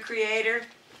talking to your Creator,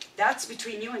 that's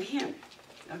between you and Him,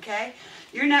 okay?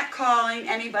 You're not calling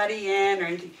anybody in or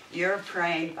anything. You're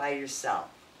praying by yourself.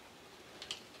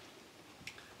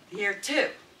 Here too,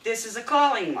 this is a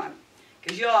calling one.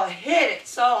 Because you all hit it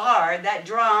so hard, that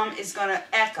drum is going to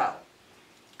echo.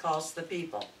 Calls the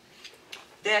people.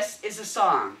 This is a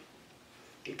song.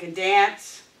 You can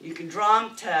dance, you can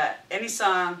drum to any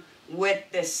song with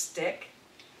this stick,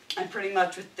 and pretty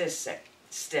much with this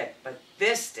stick. But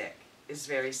this stick is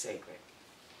very sacred.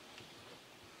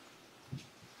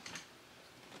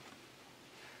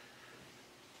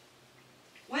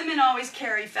 Women always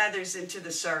carry feathers into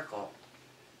the circle.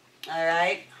 All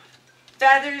right?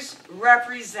 Feathers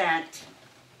represent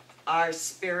our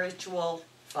spiritual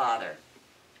father,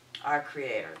 our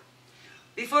Creator.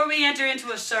 Before we enter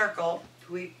into a circle,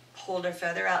 we hold our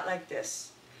feather out like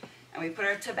this. And we put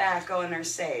our tobacco and our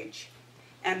sage.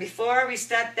 And before we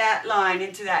step that line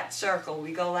into that circle,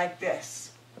 we go like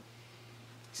this.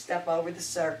 Step over the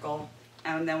circle,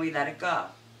 and then we let it go.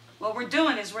 What we're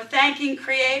doing is we're thanking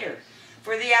Creator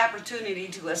for the opportunity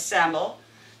to assemble,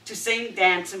 to sing,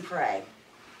 dance, and pray.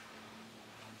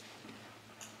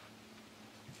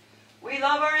 We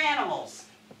love our animals,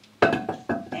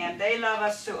 and they love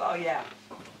us too. Oh yeah.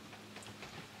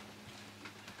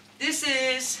 This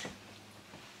is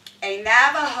a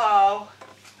Navajo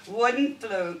wooden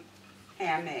flute,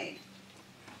 handmade.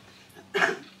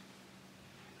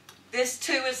 This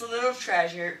too is a little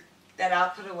treasure that I'll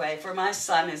put away, for my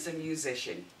son is a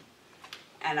musician,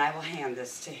 and I will hand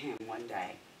this to him one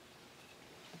day.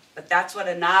 But that's what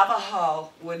a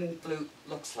Navajo wooden flute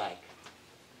looks like.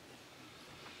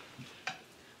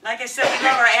 Like I said, we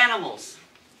love our animals,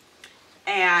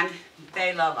 and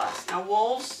they love us. Now,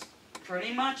 wolves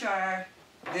pretty much are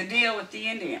the deal with the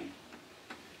Indian.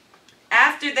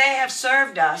 After they have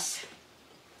served us,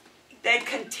 they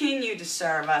continue to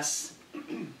serve us,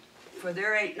 for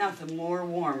there ain't nothing more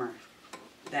warmer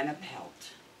than a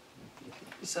pelt.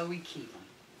 So we keep them.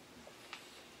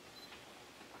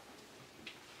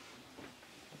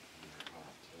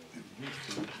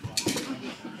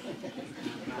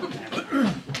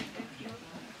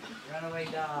 runaway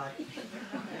dog.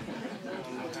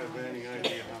 I don't have any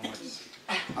idea how much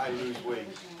I lose weight.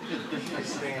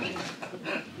 Standing.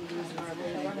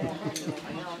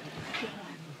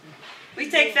 We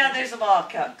take feathers of all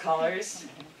colors.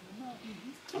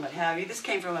 And what have you. This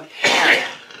came from a parrot.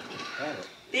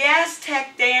 The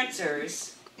Aztec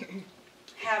dancers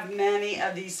have many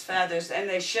of these feathers, and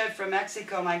they should from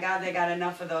Mexico. My God, they got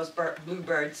enough of those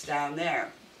bluebirds down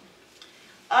there.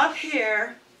 Up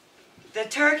here, the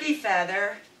turkey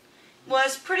feather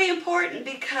was pretty important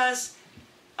because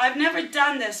I've never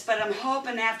done this, but I'm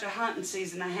hoping after hunting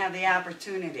season I have the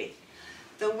opportunity.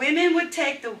 The women would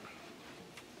take the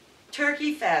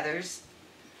turkey feathers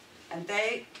and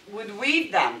they would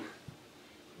weave them.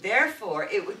 Therefore,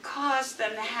 it would cause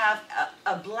them to have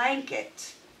a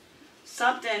blanket,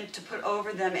 something to put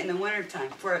over them in the wintertime.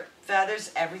 For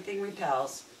feathers, everything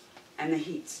repels and the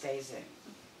heat stays in.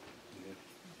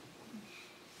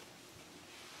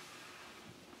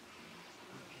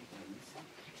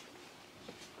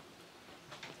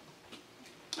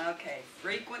 Okay,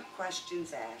 frequent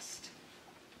questions asked.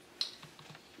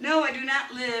 No, I do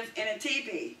not live in a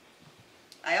teepee.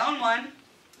 I own one,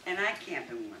 and I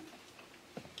camp in one.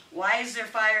 Why is there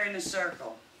fire in a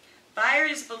circle? Fire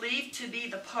is believed to be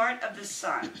the part of the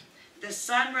sun. The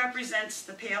sun represents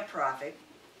the pale prophet.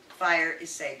 Fire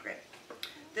is sacred.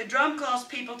 The drum calls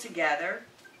people together,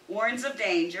 warns of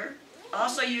danger,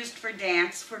 also used for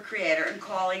dance, for creator, and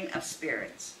calling of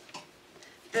spirits.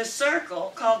 The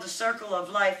circle, called the circle of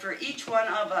life, for each one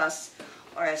of us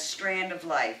are a strand of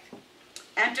life.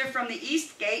 Enter from the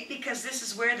east gate because this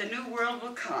is where the new world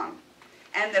will come,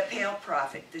 and the pale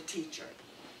prophet, the teacher.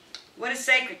 What is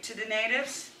sacred to the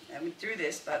natives? I went through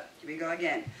this, but here we go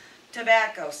again.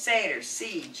 Tobacco, cedar,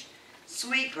 sage,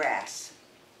 sweetgrass.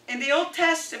 In the Old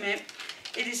Testament,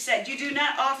 it is said, "You do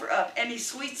not offer up any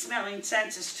sweet-smelling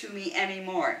senses to me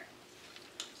anymore."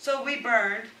 So we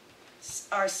burned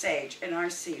our sage and our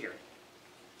cedar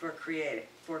for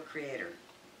Creator.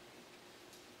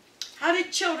 How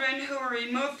did children who were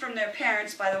removed from their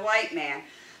parents by the white man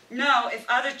know if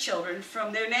other children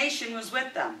from their nation was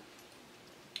with them?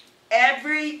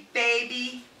 Every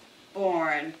baby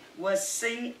born was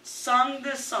sung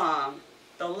the song,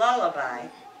 the lullaby.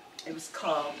 It was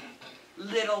called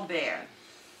Little Bear.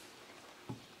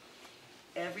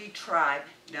 Every tribe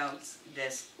knows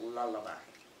this lullaby.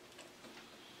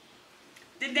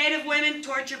 Did Native women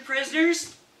torture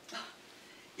prisoners?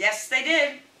 Yes, they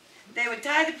did. They would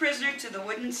tie the prisoner to the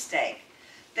wooden stake.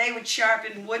 They would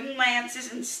sharpen wooden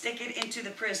lances and stick it into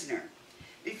the prisoner.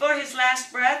 Before his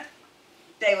last breath,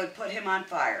 they would put him on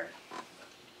fire.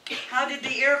 How did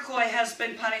the Iroquois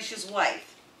husband punish his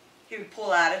wife? He would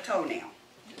pull out a toenail.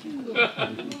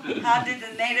 How did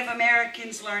the Native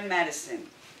Americans learn medicine?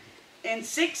 In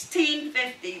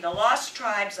 1650, the lost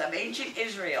tribes of ancient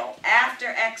Israel, after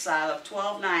exile of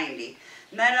 1290,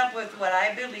 met up with what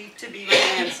I believe to be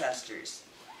their ancestors.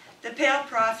 The pale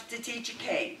prophet, the teacher,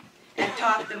 came and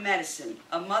taught the medicine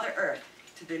of Mother Earth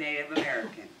to the Native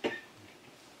American.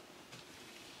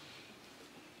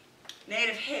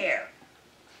 Native hair.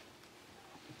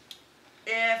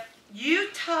 If you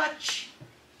touch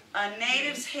a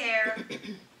native's hair,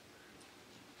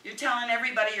 you're telling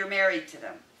everybody you're married to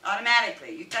them.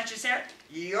 Automatically. You touch his hair,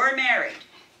 you're married.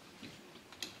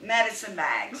 Medicine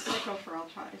bags. They go for all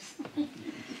tribes.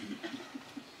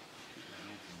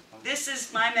 This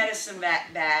is my medicine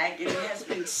bag, and it has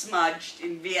been smudged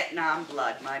in Vietnam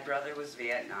blood. My brother was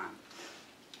Vietnam.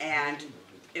 And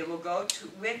it will go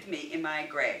with me in my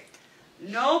grave.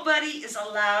 Nobody is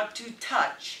allowed to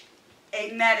touch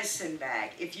a medicine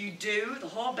bag. If you do, the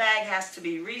whole bag has to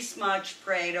be re-smudged,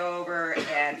 prayed over,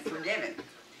 and forgiven.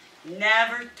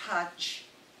 Never touch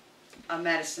a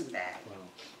medicine bag.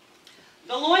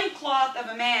 The loincloth of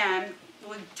a man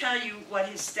would tell you what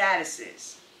his status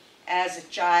is. As a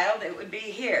child, it would be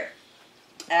here.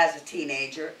 As a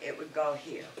teenager, it would go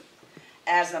here.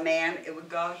 As a man, it would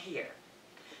go here.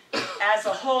 As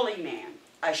a holy man,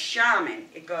 a shaman,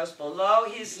 it goes below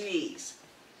his knees.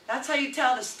 That's how you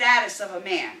tell the status of a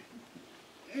man.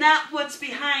 Not what's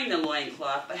behind the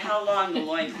loincloth, but how long the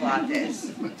loincloth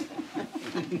is.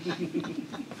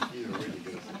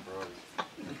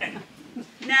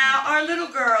 Now, our little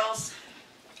girls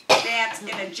dance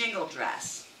in a jingle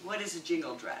dress. What is a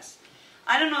jingle dress?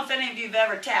 I don't know if any of you have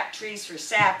ever tapped trees for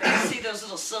sap, and you see those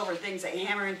little silver things that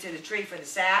hammer into the tree for the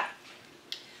sap.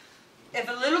 If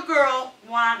a little girl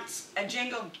wants a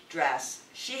jingle dress,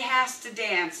 she has to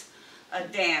dance a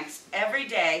dance every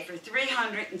day for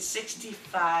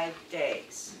 365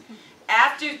 days.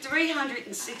 After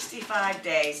 365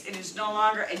 days, it is no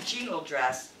longer a jingle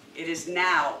dress, it is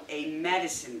now a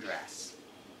medicine dress.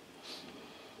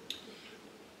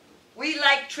 We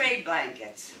like trade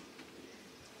blankets.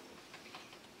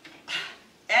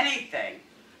 Anything.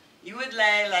 You would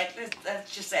lay, like,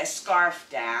 let's just say a scarf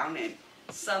down, and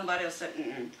somebody will say,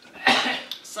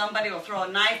 somebody will throw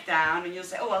a knife down, and you'll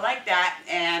say, oh, I like that,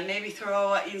 and maybe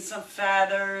throw in some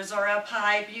feathers or a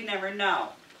pipe, you never know.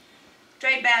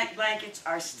 Trade blankets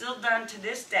are still done to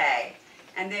this day,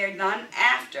 and they are done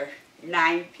after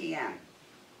 9 p.m.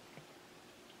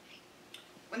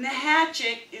 When the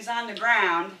hatchet is on the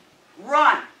ground,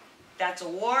 run. That's a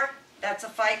war, that's a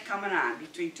fight coming on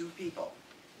between two people.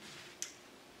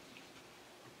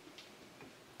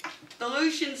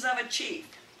 Delusions of a chief.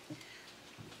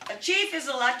 A chief is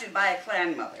elected by a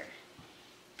clan mother.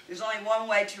 There's only one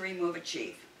way to remove a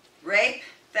chief: rape,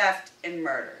 theft, and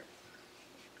murder.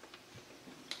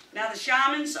 Now the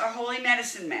shamans are holy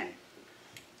medicine men.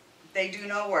 They do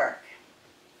no work.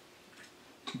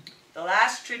 The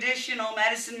last traditional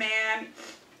medicine man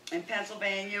in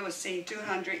Pennsylvania was seen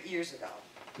 200 years ago.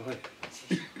 Go ahead.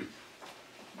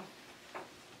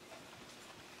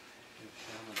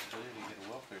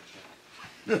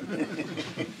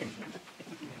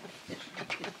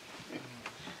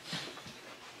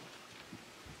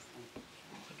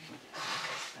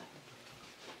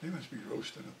 They must be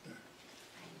roasting up there.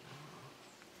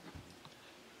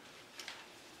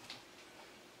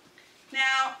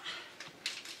 Now,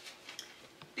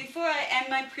 before I end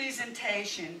my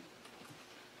presentation,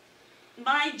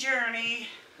 my journey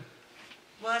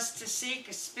was to seek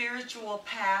a spiritual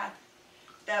path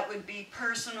that would be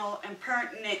personal and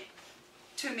pertinent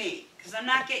to me, because I'm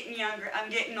not getting younger,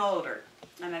 I'm getting older,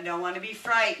 and I don't want to be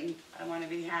frightened, I want to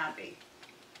be happy.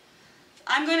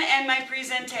 I'm going to end my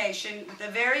presentation with a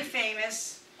very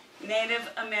famous Native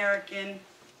American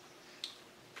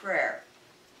prayer.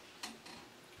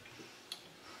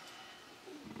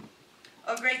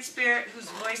 O Great Spirit, whose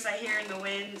voice I hear in the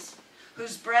winds,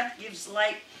 whose breath gives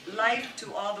life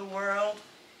to all the world,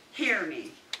 hear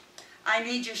me. I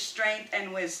need your strength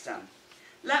and wisdom.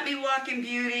 Let me walk in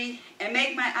beauty and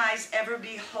make my eyes ever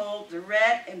behold the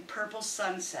red and purple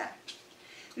sunset.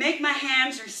 Make my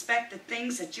hands respect the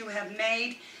things that you have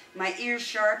made, my ears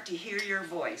sharp to hear your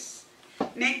voice.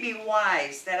 Make me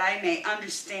wise that I may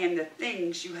understand the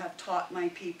things you have taught my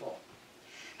people.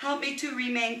 Help me to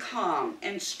remain calm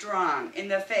and strong in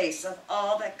the face of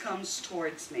all that comes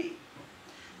towards me.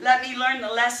 Let me learn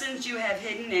the lessons you have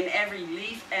hidden in every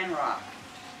leaf and rock.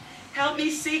 Help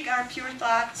me seek our pure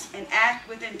thoughts and act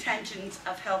with intentions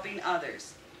of helping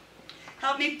others.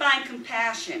 Help me find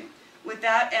compassion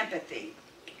without empathy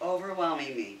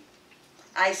overwhelming me.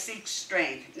 I seek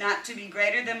strength, not to be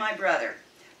greater than my brother,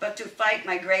 but to fight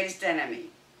my greatest enemy,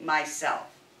 myself.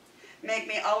 Make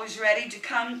me always ready to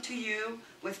come to you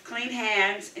with clean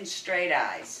hands and straight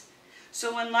eyes.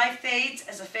 So when life fades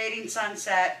as a fading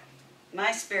sunset,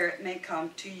 my spirit may come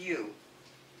to you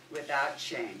without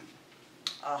shame.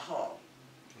 Aho.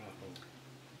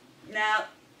 Now,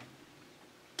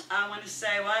 I want to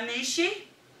say Wanishi,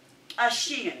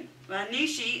 Ashin.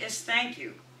 Wanishi is thank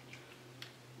you.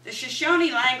 The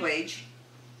Shoshone language,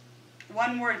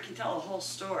 one word can tell a whole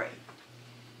story.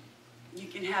 You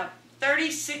can have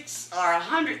 36 or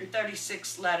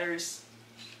 136 letters,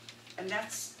 and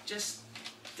that's just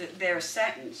their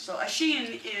sentence. So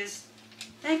Ashin is,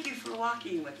 thank you for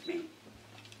walking with me.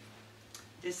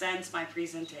 This ends my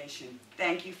presentation.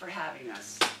 Thank you for having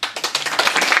us.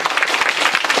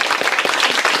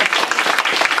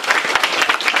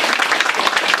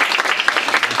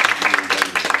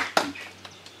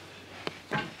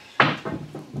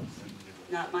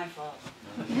 Not my fault.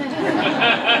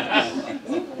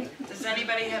 Does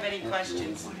anybody have any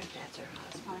questions?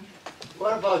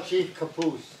 What about Chief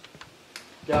Caboose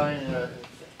down in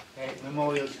at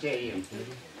Memorial Stadium?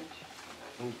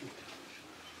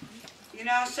 You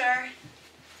know, sir,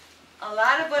 a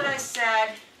lot of what I said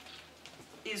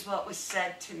is what was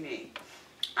said to me.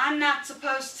 I'm not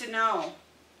supposed to know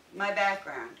my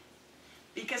background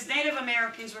because Native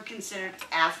Americans were considered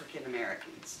African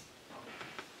Americans.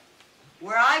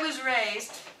 Where I was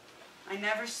raised, I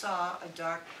never saw a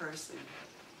dark person,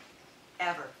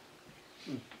 ever.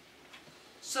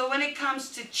 So when it comes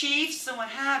to chiefs and what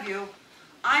have you,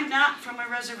 I'm not from a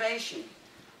reservation.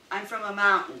 I'm from a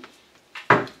mountain.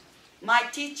 My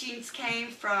teachings came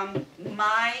from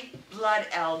my blood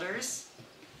elders,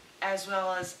 as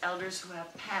well as elders who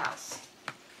have passed.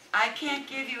 I can't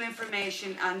give you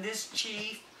information on this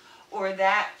chief or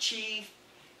that chief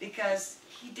because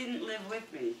he didn't live with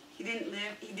me. He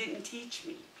didn't teach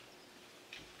me.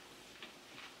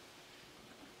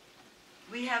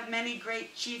 We have many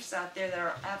great chiefs out there that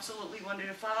are absolutely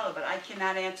wonderful to follow, but I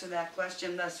cannot answer that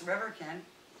question unless River can.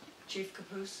 Chief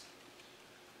Caboose.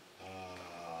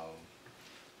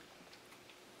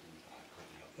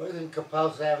 Wasn't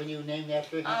Capels Avenue named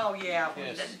after him? Oh, yeah.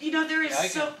 Yes. You know, there is Yeah,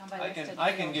 so...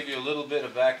 I can give you a little bit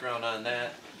of background on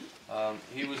that.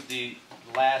 He was the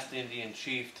last Indian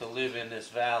chief to live in this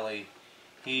valley.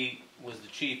 He was the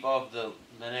chief of the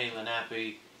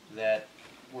Lenape that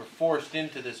were forced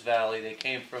into this valley.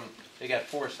 They got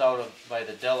forced out by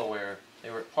the Delaware.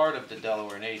 They were part of the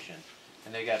Delaware Nation,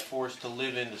 and they got forced to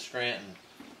live into Scranton.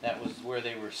 That was where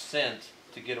they were sent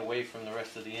to get away from the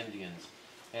rest of the Indians.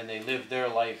 And they lived their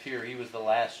life here. He was the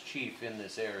last chief in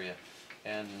this area.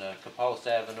 And Capels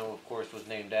Avenue, of course, was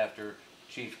named after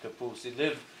Chief Capus. He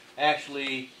lived,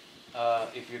 actually,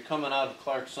 if you're coming out of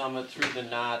Clark Summit through the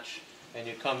Notch and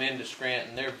you come into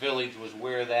Scranton, their village was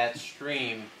where that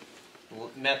stream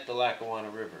met the Lackawanna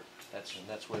River.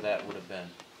 That's where that would have been.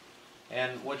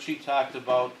 And what she talked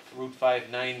about, Route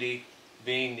 590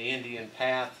 being the Indian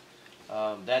path,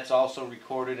 that's also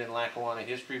recorded in Lackawanna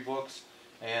history books.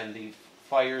 And the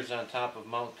fires on top of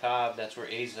Mount Cobb, that's where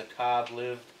Asa Cobb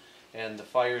lived, and the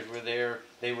fires were there.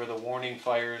 They were the warning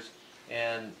fires,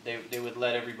 and they would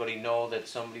let everybody know that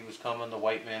somebody was coming, the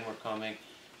white men were coming.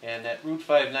 And that Route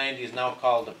 590 is now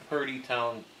called the Purdy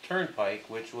Town Turnpike,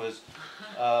 which was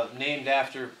named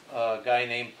after a guy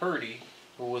named Purdy,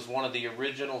 who was one of the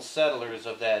original settlers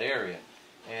of that area.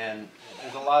 And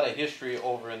there's a lot of history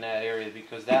over in that area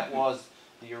because that was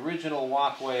the original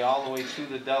walkway all the way to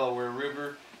the Delaware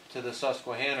River to the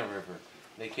Susquehanna River.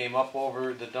 They came up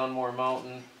over the Dunmore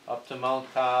Mountain, up to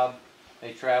Mount Cobb.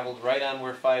 They traveled right on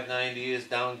where 590 is,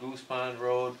 down Goose Pond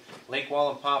Road. Lake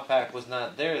Wallenpaupack was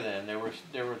not there then. There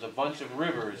was a bunch of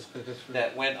rivers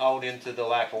that went out into the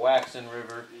Lackawaxen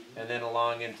River and then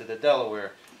along into the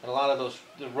Delaware. And a lot of those,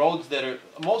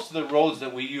 most of the roads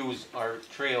that we use are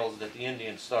trails that the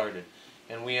Indians started.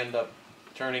 And we end up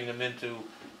turning them into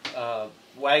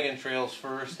wagon trails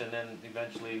first, and then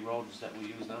eventually roads that we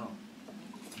use now.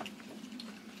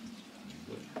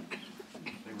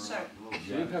 Sir,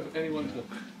 You don't have anyone to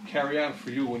carry on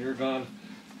for you when you're gone.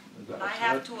 I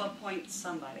have to appoint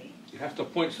somebody. You have to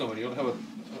appoint somebody. You don't have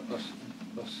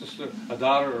a sister, a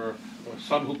daughter, or a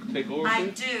son who can take over? I for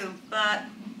you? do, but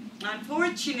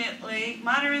unfortunately,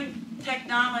 modern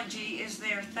technology is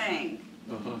their thing.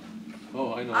 Uh-huh.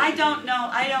 Oh, I know. I don't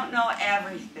know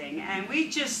everything, and we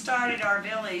just started our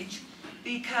village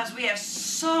because we have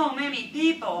so many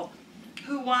people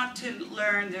who want to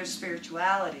learn their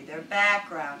spirituality, their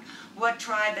background, what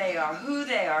tribe they are, who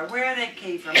they are, where they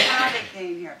came from, how they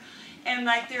came here. And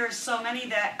like there are so many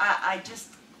that I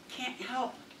just can't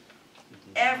help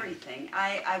everything.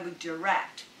 I would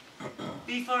direct.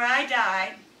 Before I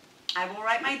die, I will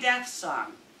write my death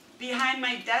song. Behind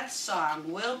my death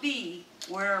song will be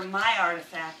where my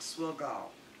artifacts will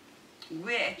go,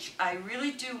 which I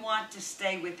really do want to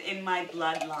stay within my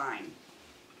bloodline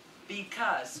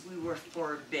because we were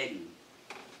forbidden.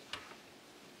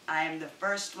 I am the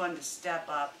first one to step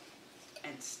up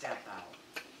and step out.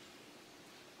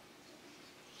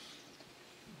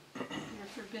 You're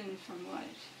forbidden from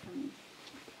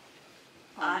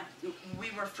what?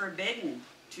 We were forbidden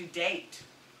to date.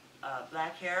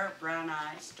 Black hair, brown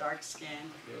eyes, dark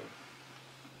skin. Yeah.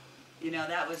 You know,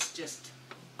 that was just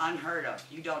unheard of.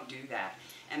 You don't do that.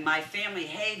 And my family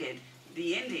hated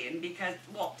the Indian because,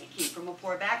 well, they came from a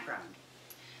poor background.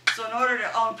 So in order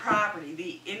to own property,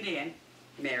 the Indian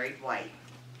married white.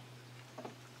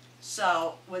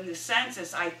 So when the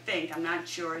census, I think, I'm not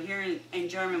sure, here in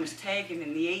Germany was taken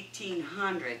in the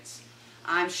 1800s,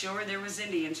 I'm sure there was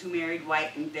Indians who married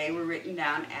white and they were written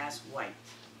down as white.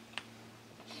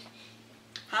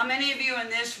 How many of you in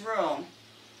this room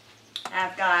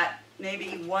have got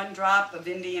maybe one drop of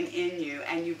Indian in you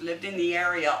and you've lived in the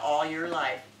area all your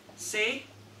life? See?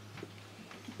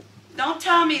 Don't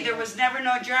tell me there was never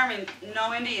no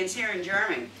Indians here in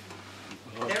Germany.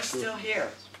 They're still here.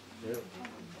 Yeah.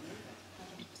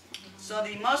 So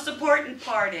the most important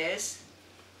part is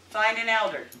find an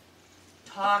elder.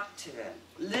 Talk to them.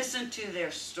 Listen to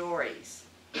their stories.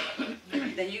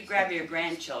 Then you grab your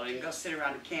grandchildren and go sit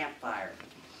around a campfire.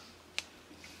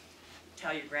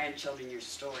 Tell your grandchildren your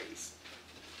stories.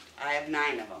 I have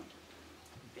 9 of them.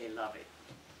 They love it.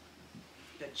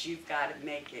 But you've got to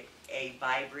make it a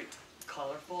vibrant,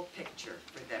 colorful picture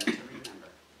for them to remember.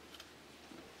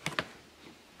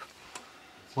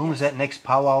 When was that next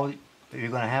powwow that you're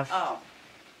going to have? Oh.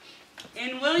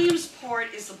 In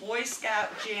Williamsport is the Boy Scout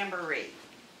Jamboree.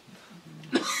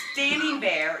 Standing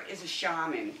Bear is a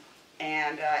shaman,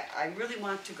 and I really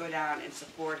want to go down and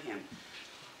support him.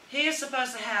 He is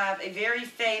supposed to have a very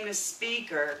famous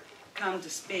speaker come to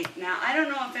speak. Now, I don't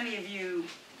know if any of you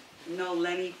know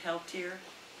Lenny Peltier.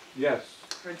 Yes.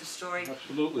 Heard the story?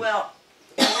 Absolutely. Well,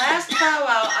 the last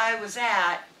powwow I was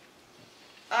at,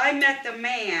 I met the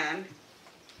man,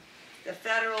 the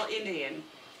federal Indian,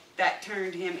 that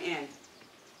turned him in.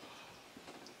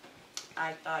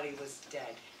 I thought he was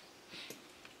dead.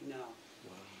 No.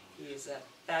 He is a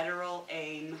federal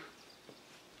AIM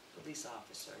police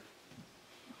officer.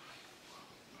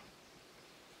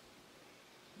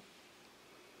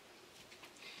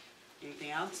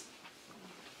 Anything else?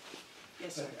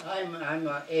 Yes, sir. I'm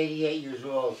 88 years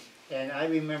old, and I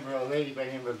remember a lady by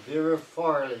the name of Vera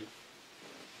Farley.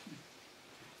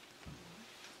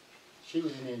 She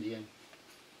was an Indian.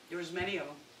 There was many of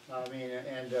them. I mean,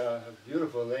 and a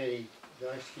beautiful lady,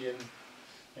 dark skin,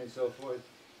 and so forth.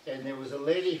 And there was a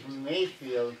lady from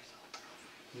Mayfield,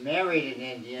 married an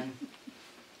Indian,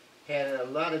 had a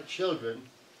lot of children,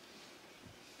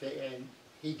 and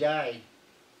he died.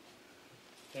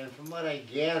 And from what I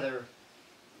gather,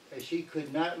 she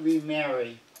could not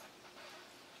remarry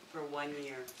For 1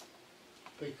 year.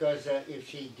 because if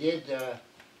she did,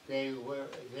 they were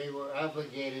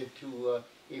obligated to.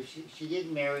 If she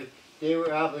didn't marry, they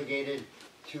were obligated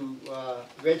to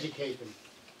educate them,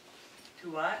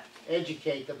 To what?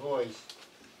 educate the boys.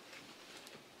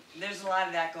 There's a lot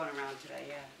of that going around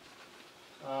today,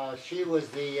 yeah. She was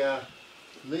the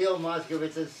Leo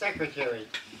Moskowitz's secretary.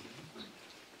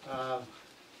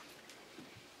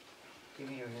 Give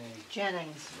me her name.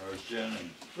 Jennings. Rose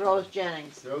Jennings. Rose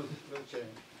Jennings. Rose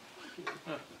Jennings.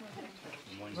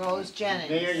 Rose Jennings.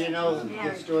 Mayor, you know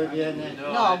the story behind that?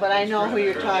 No, but I know who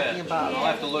you're talking I'll about.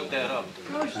 have to look that up.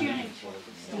 I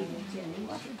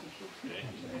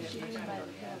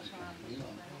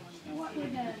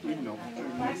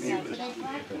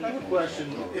have a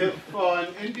question. If an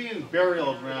Indian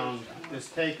burial ground is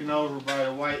taken over by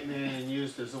a white man and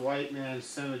used as a white man's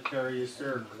cemetery, is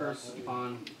there a curse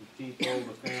upon the people,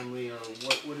 the family, or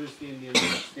what is the Indian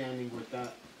understanding with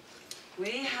that?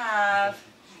 We have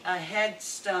a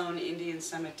headstone Indian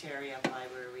cemetery up by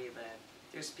where we live.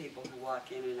 There's people who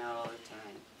walk in and out all the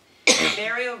time.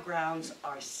 Burial grounds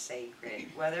are sacred,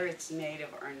 whether it's native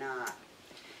or not.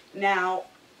 Now,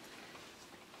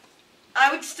 I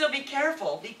would still be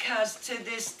careful because to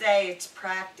this day it's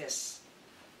practice.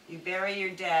 You bury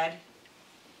your dead,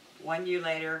 1 year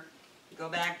later, you go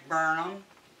back, burn them,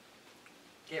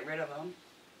 get rid of them,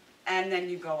 and then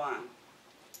you go on.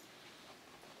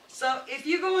 So if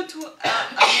you go into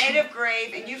a native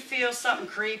grave and you feel something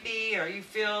creepy or you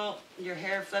feel your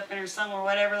hair flipping or something or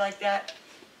whatever like that,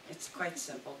 it's quite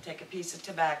simple. Take a piece of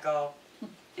tobacco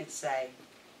and say,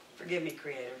 "Forgive me,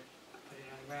 Creator." Put it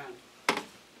on the ground.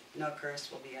 No curse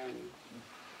will be on you.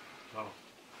 Oh.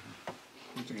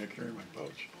 Good thing I carry my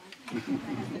pouch.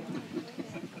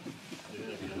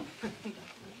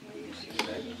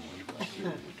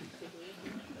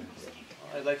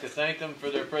 I'd like to thank them for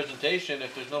their presentation.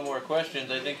 If there's no more questions,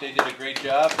 I think they did a great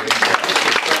job.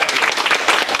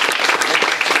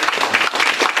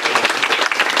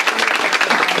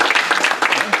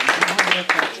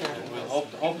 We'll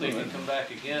hope they can come back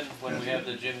again when we have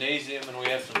the gymnasium and we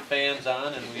have some fans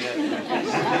on and we have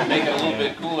to make it a little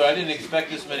bit cooler. I didn't expect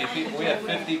this many people. We have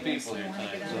 50 people here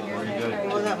tonight. So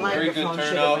Well, that very good microphone should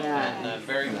turnout have been and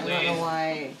very I don't know pleased.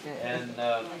 why. And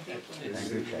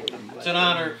it's an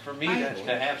honor for me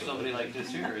to have somebody like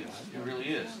this here. It really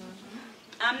is.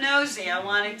 I'm nosy. I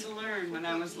wanted to learn when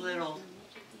I was little.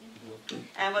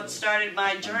 And what started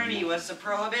my journey was the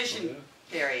Prohibition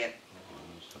period.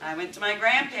 I went to my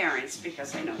grandparents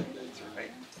because I know they've been through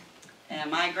it. And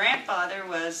my grandfather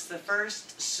was the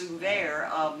first surveyor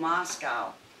of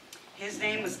Moscow. His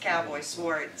name was Cowboy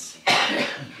Swartz.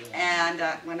 And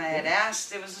when I had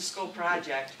asked, it was a school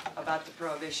project about the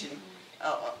Prohibition,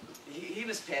 he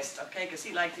was pissed, okay, because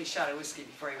he liked his shot of whiskey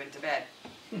before he went to bed.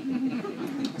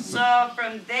 So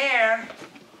from there,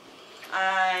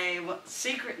 I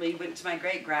secretly went to my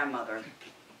great-grandmother,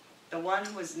 the one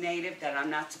who was native that I'm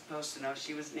not supposed to know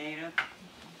she was native,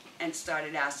 and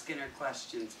started asking her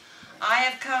questions. I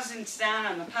have cousins down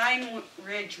on the Pine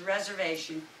Ridge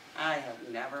Reservation I have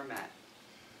never met.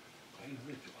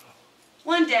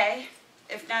 One day,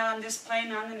 if not on this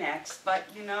plane, on the next, but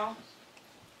you know,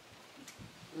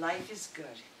 life is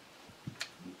good.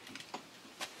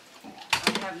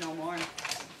 I have no more.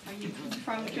 Are you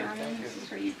from German? This is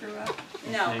where you grew up?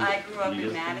 No, I grew up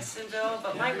in Madisonville,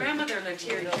 but my grandmother lived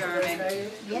here in German,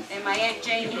 and my Aunt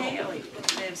Jane Haley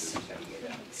lives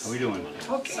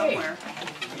somewhere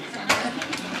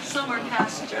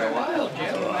past German.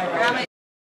 My grandma